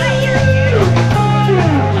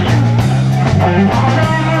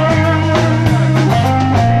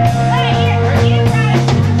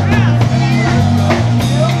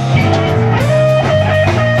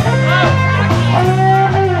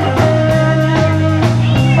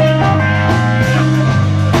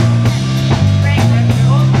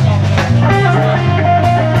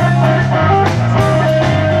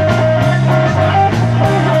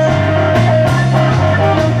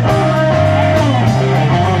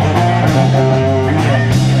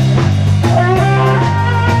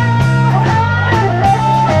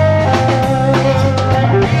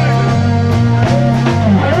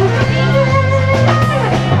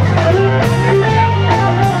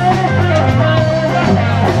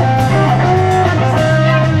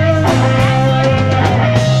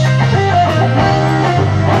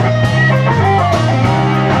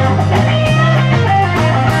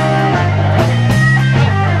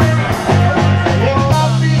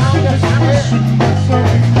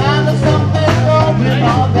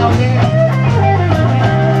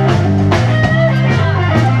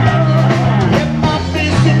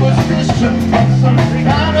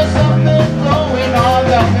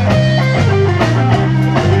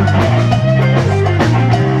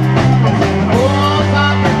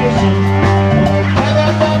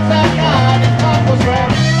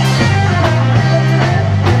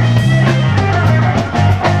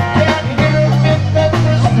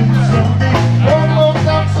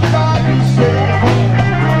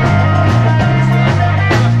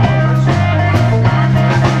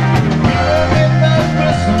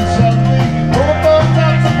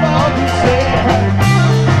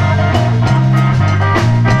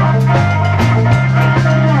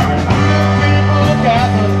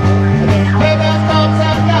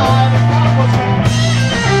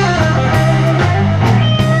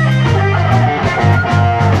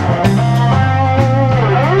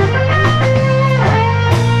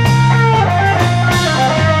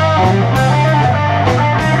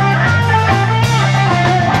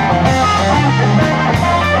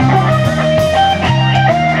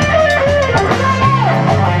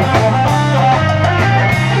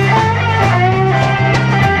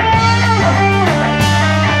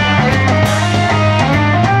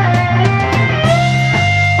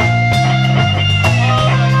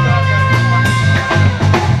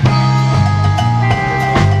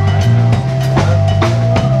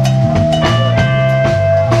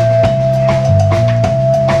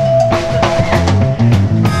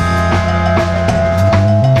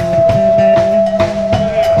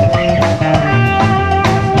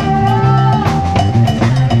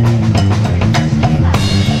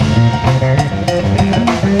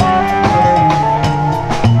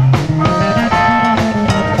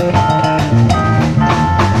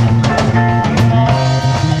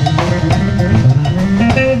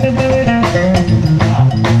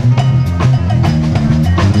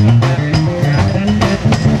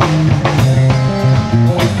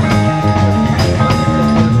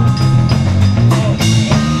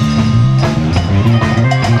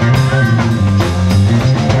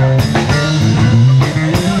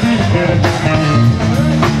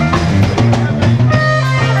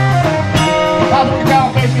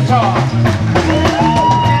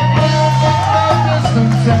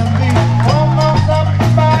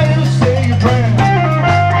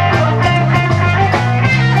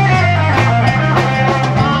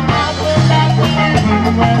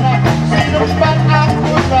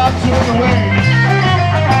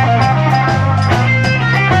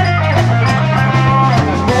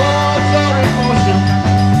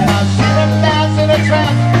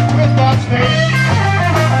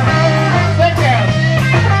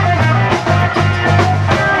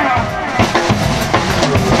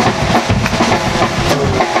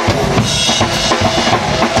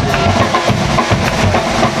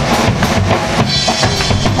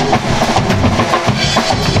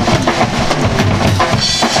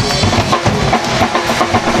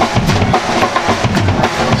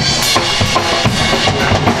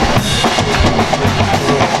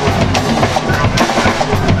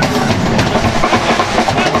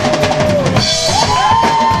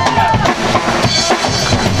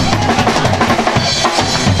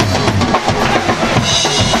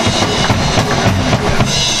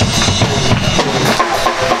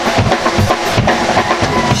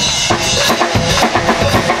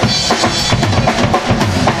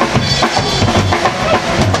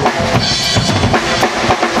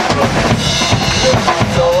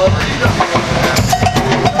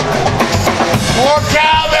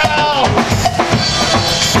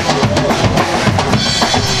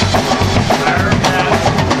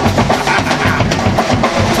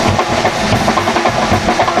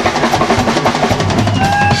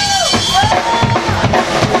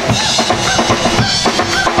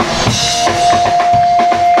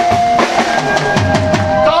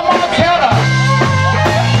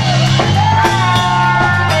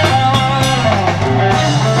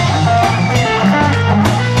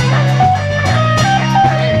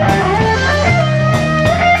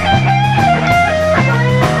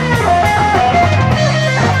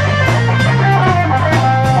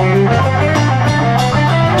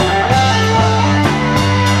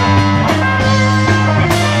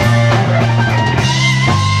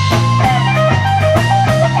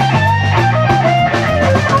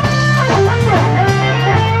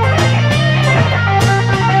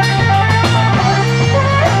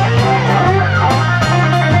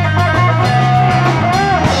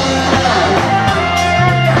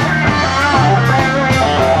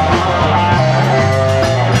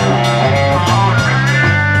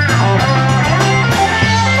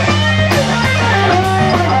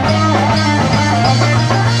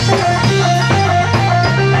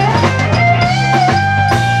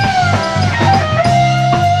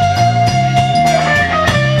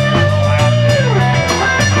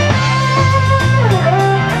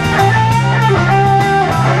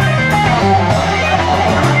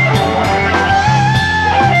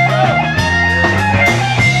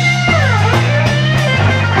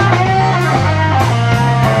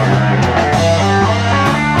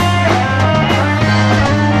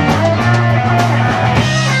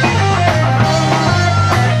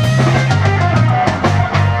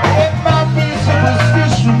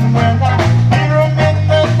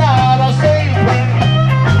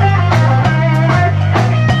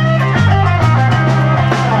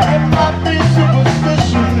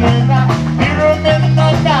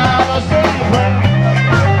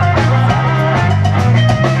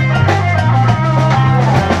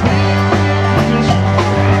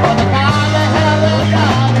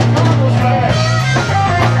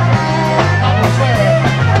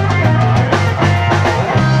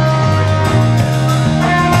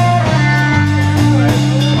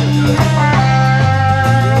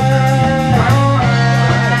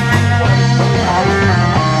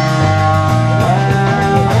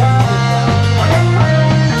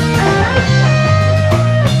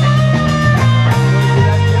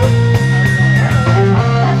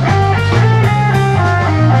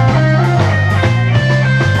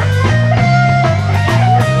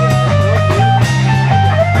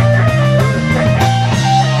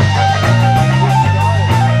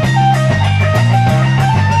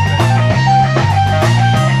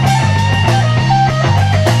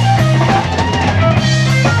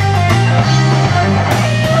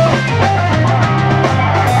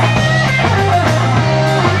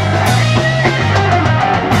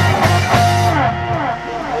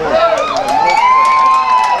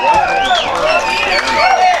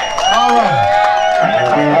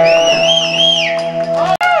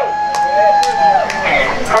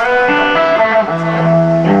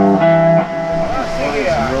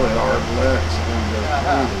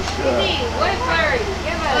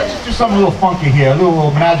 Let's do something a little funky here, a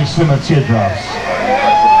little magic swim of teardrops.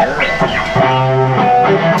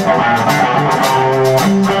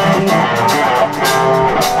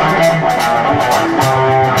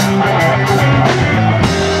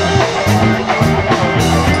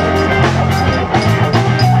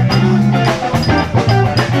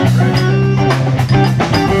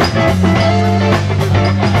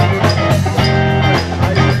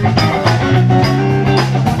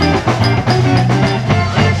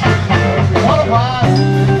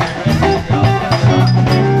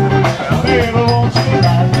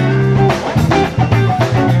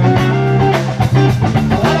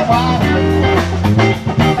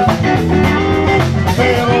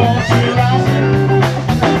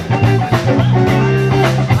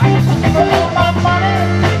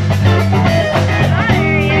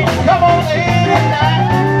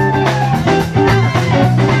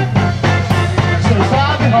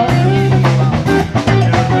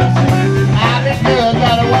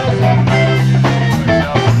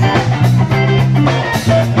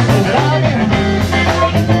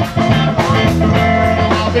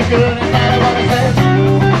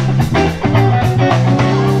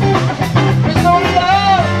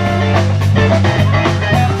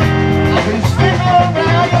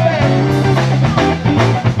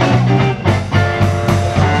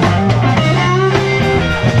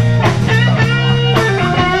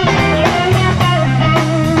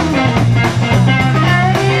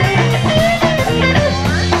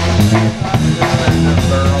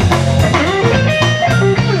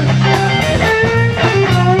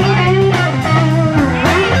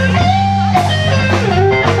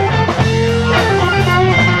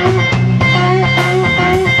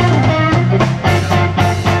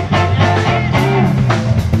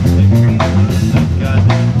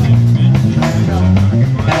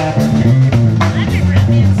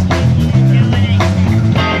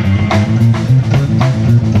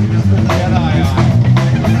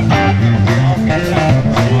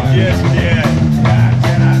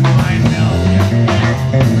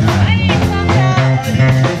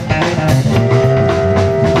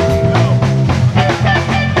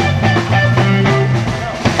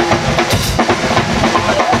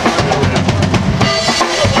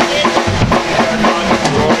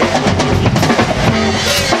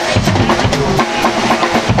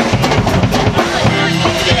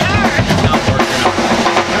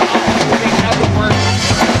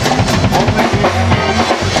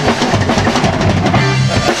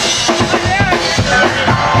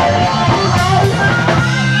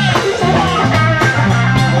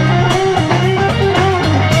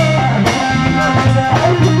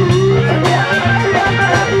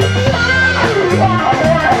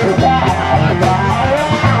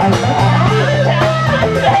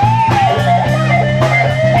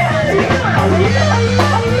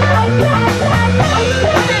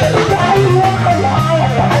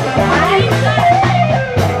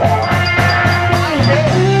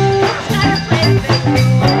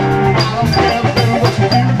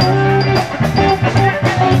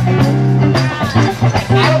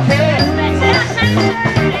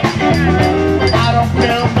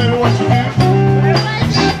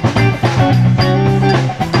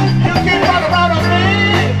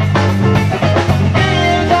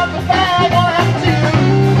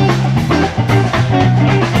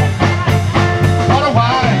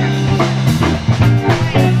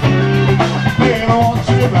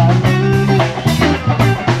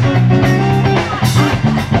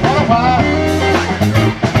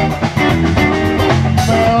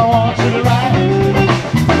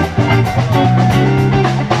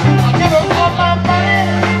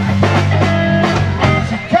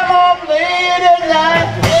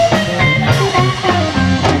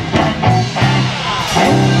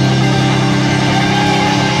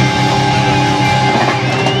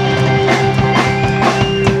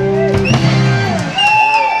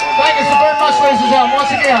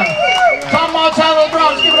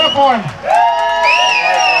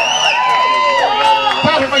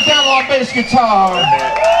 Bass guitar.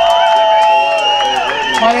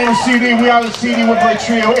 My name is C D. We are the C D Woodbury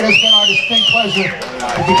Trio. It has been our distinct pleasure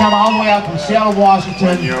to come all the way out from Seattle,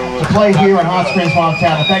 Washington to play here in Hot Springs,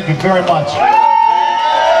 Montana. Thank you very much.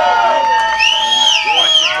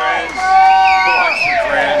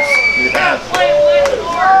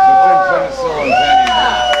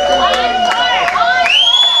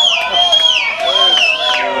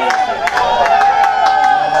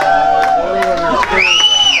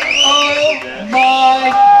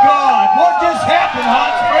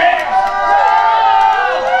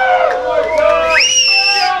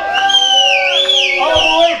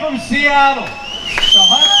 Seattle to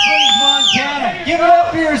Hot Springs, Montana. Give it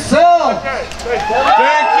up for yourself. Thank you!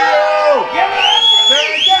 Thank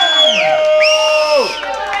you!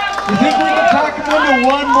 You think we can talk him into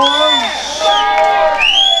one more?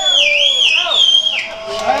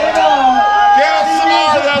 I don't know. Give us some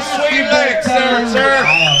more of those sweet licks there, sir.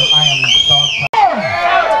 I am dog.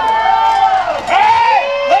 Hey,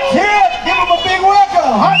 let's hear it. Give him a big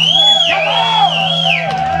welcome. Come on.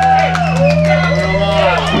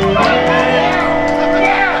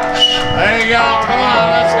 There you go. Come on,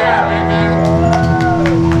 let's hear it, big man.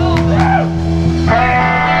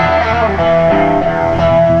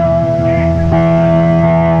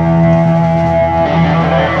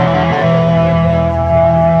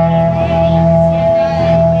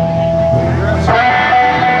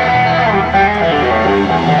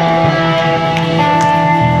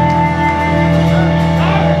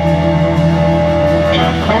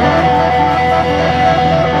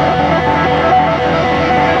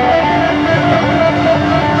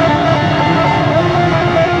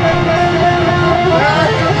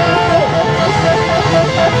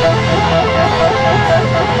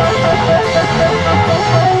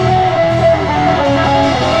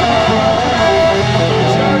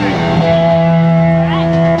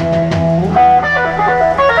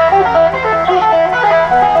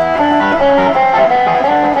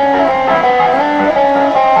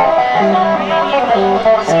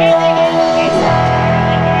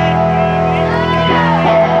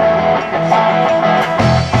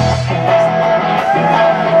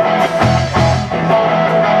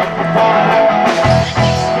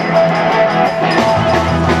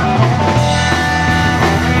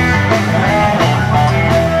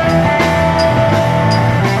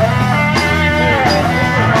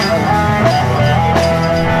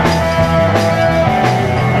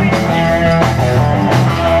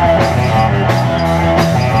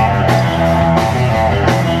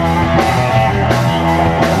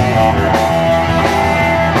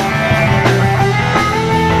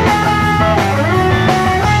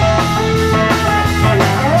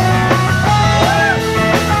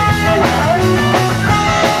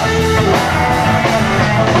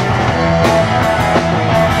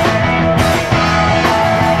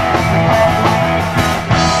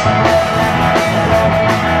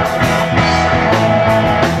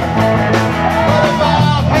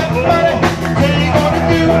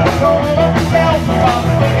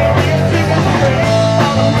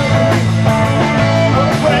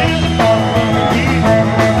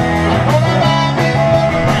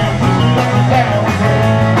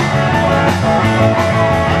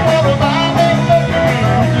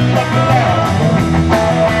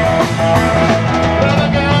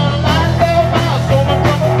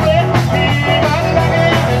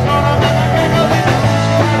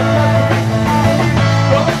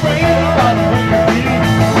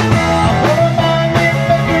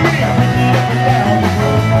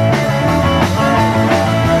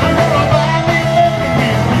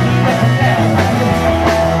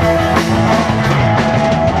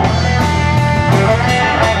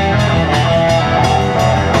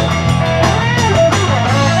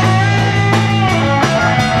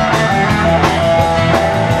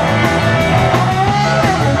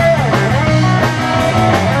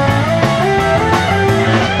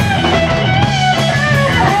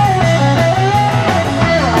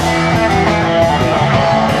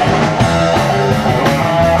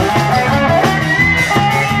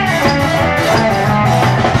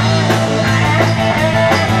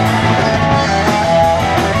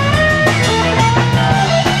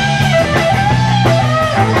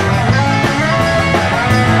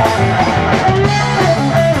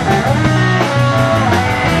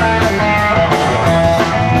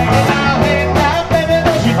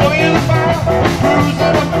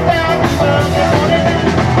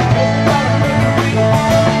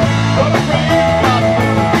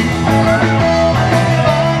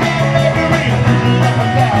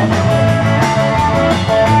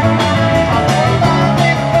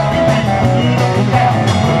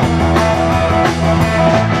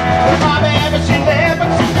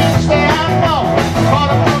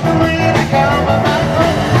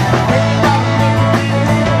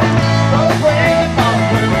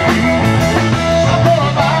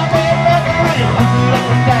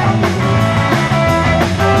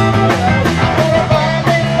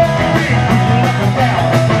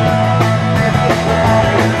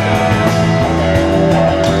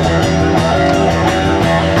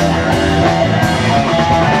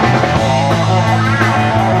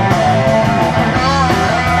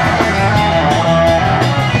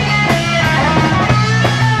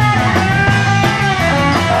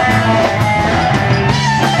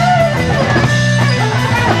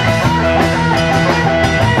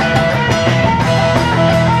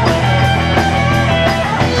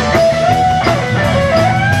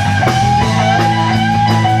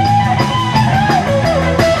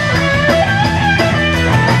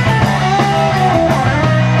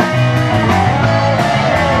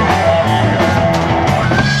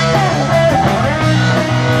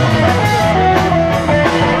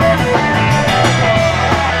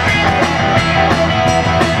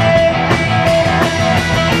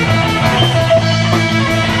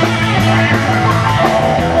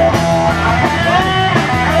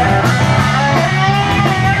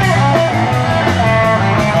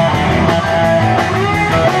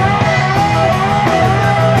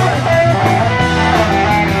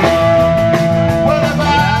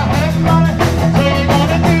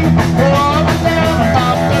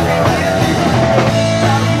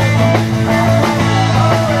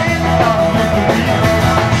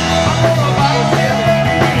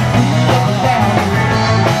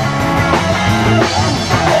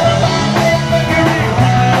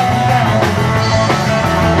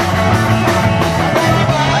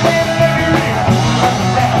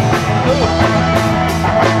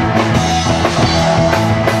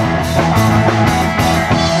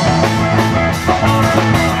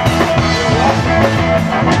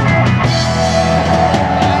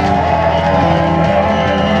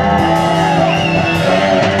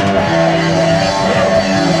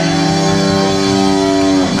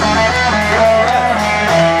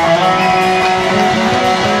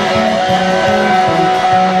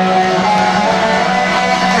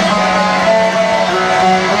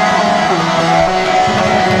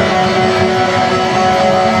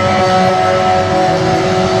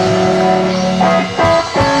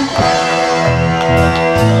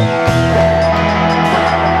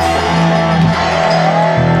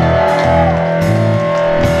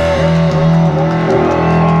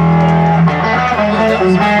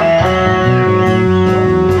 Christmas.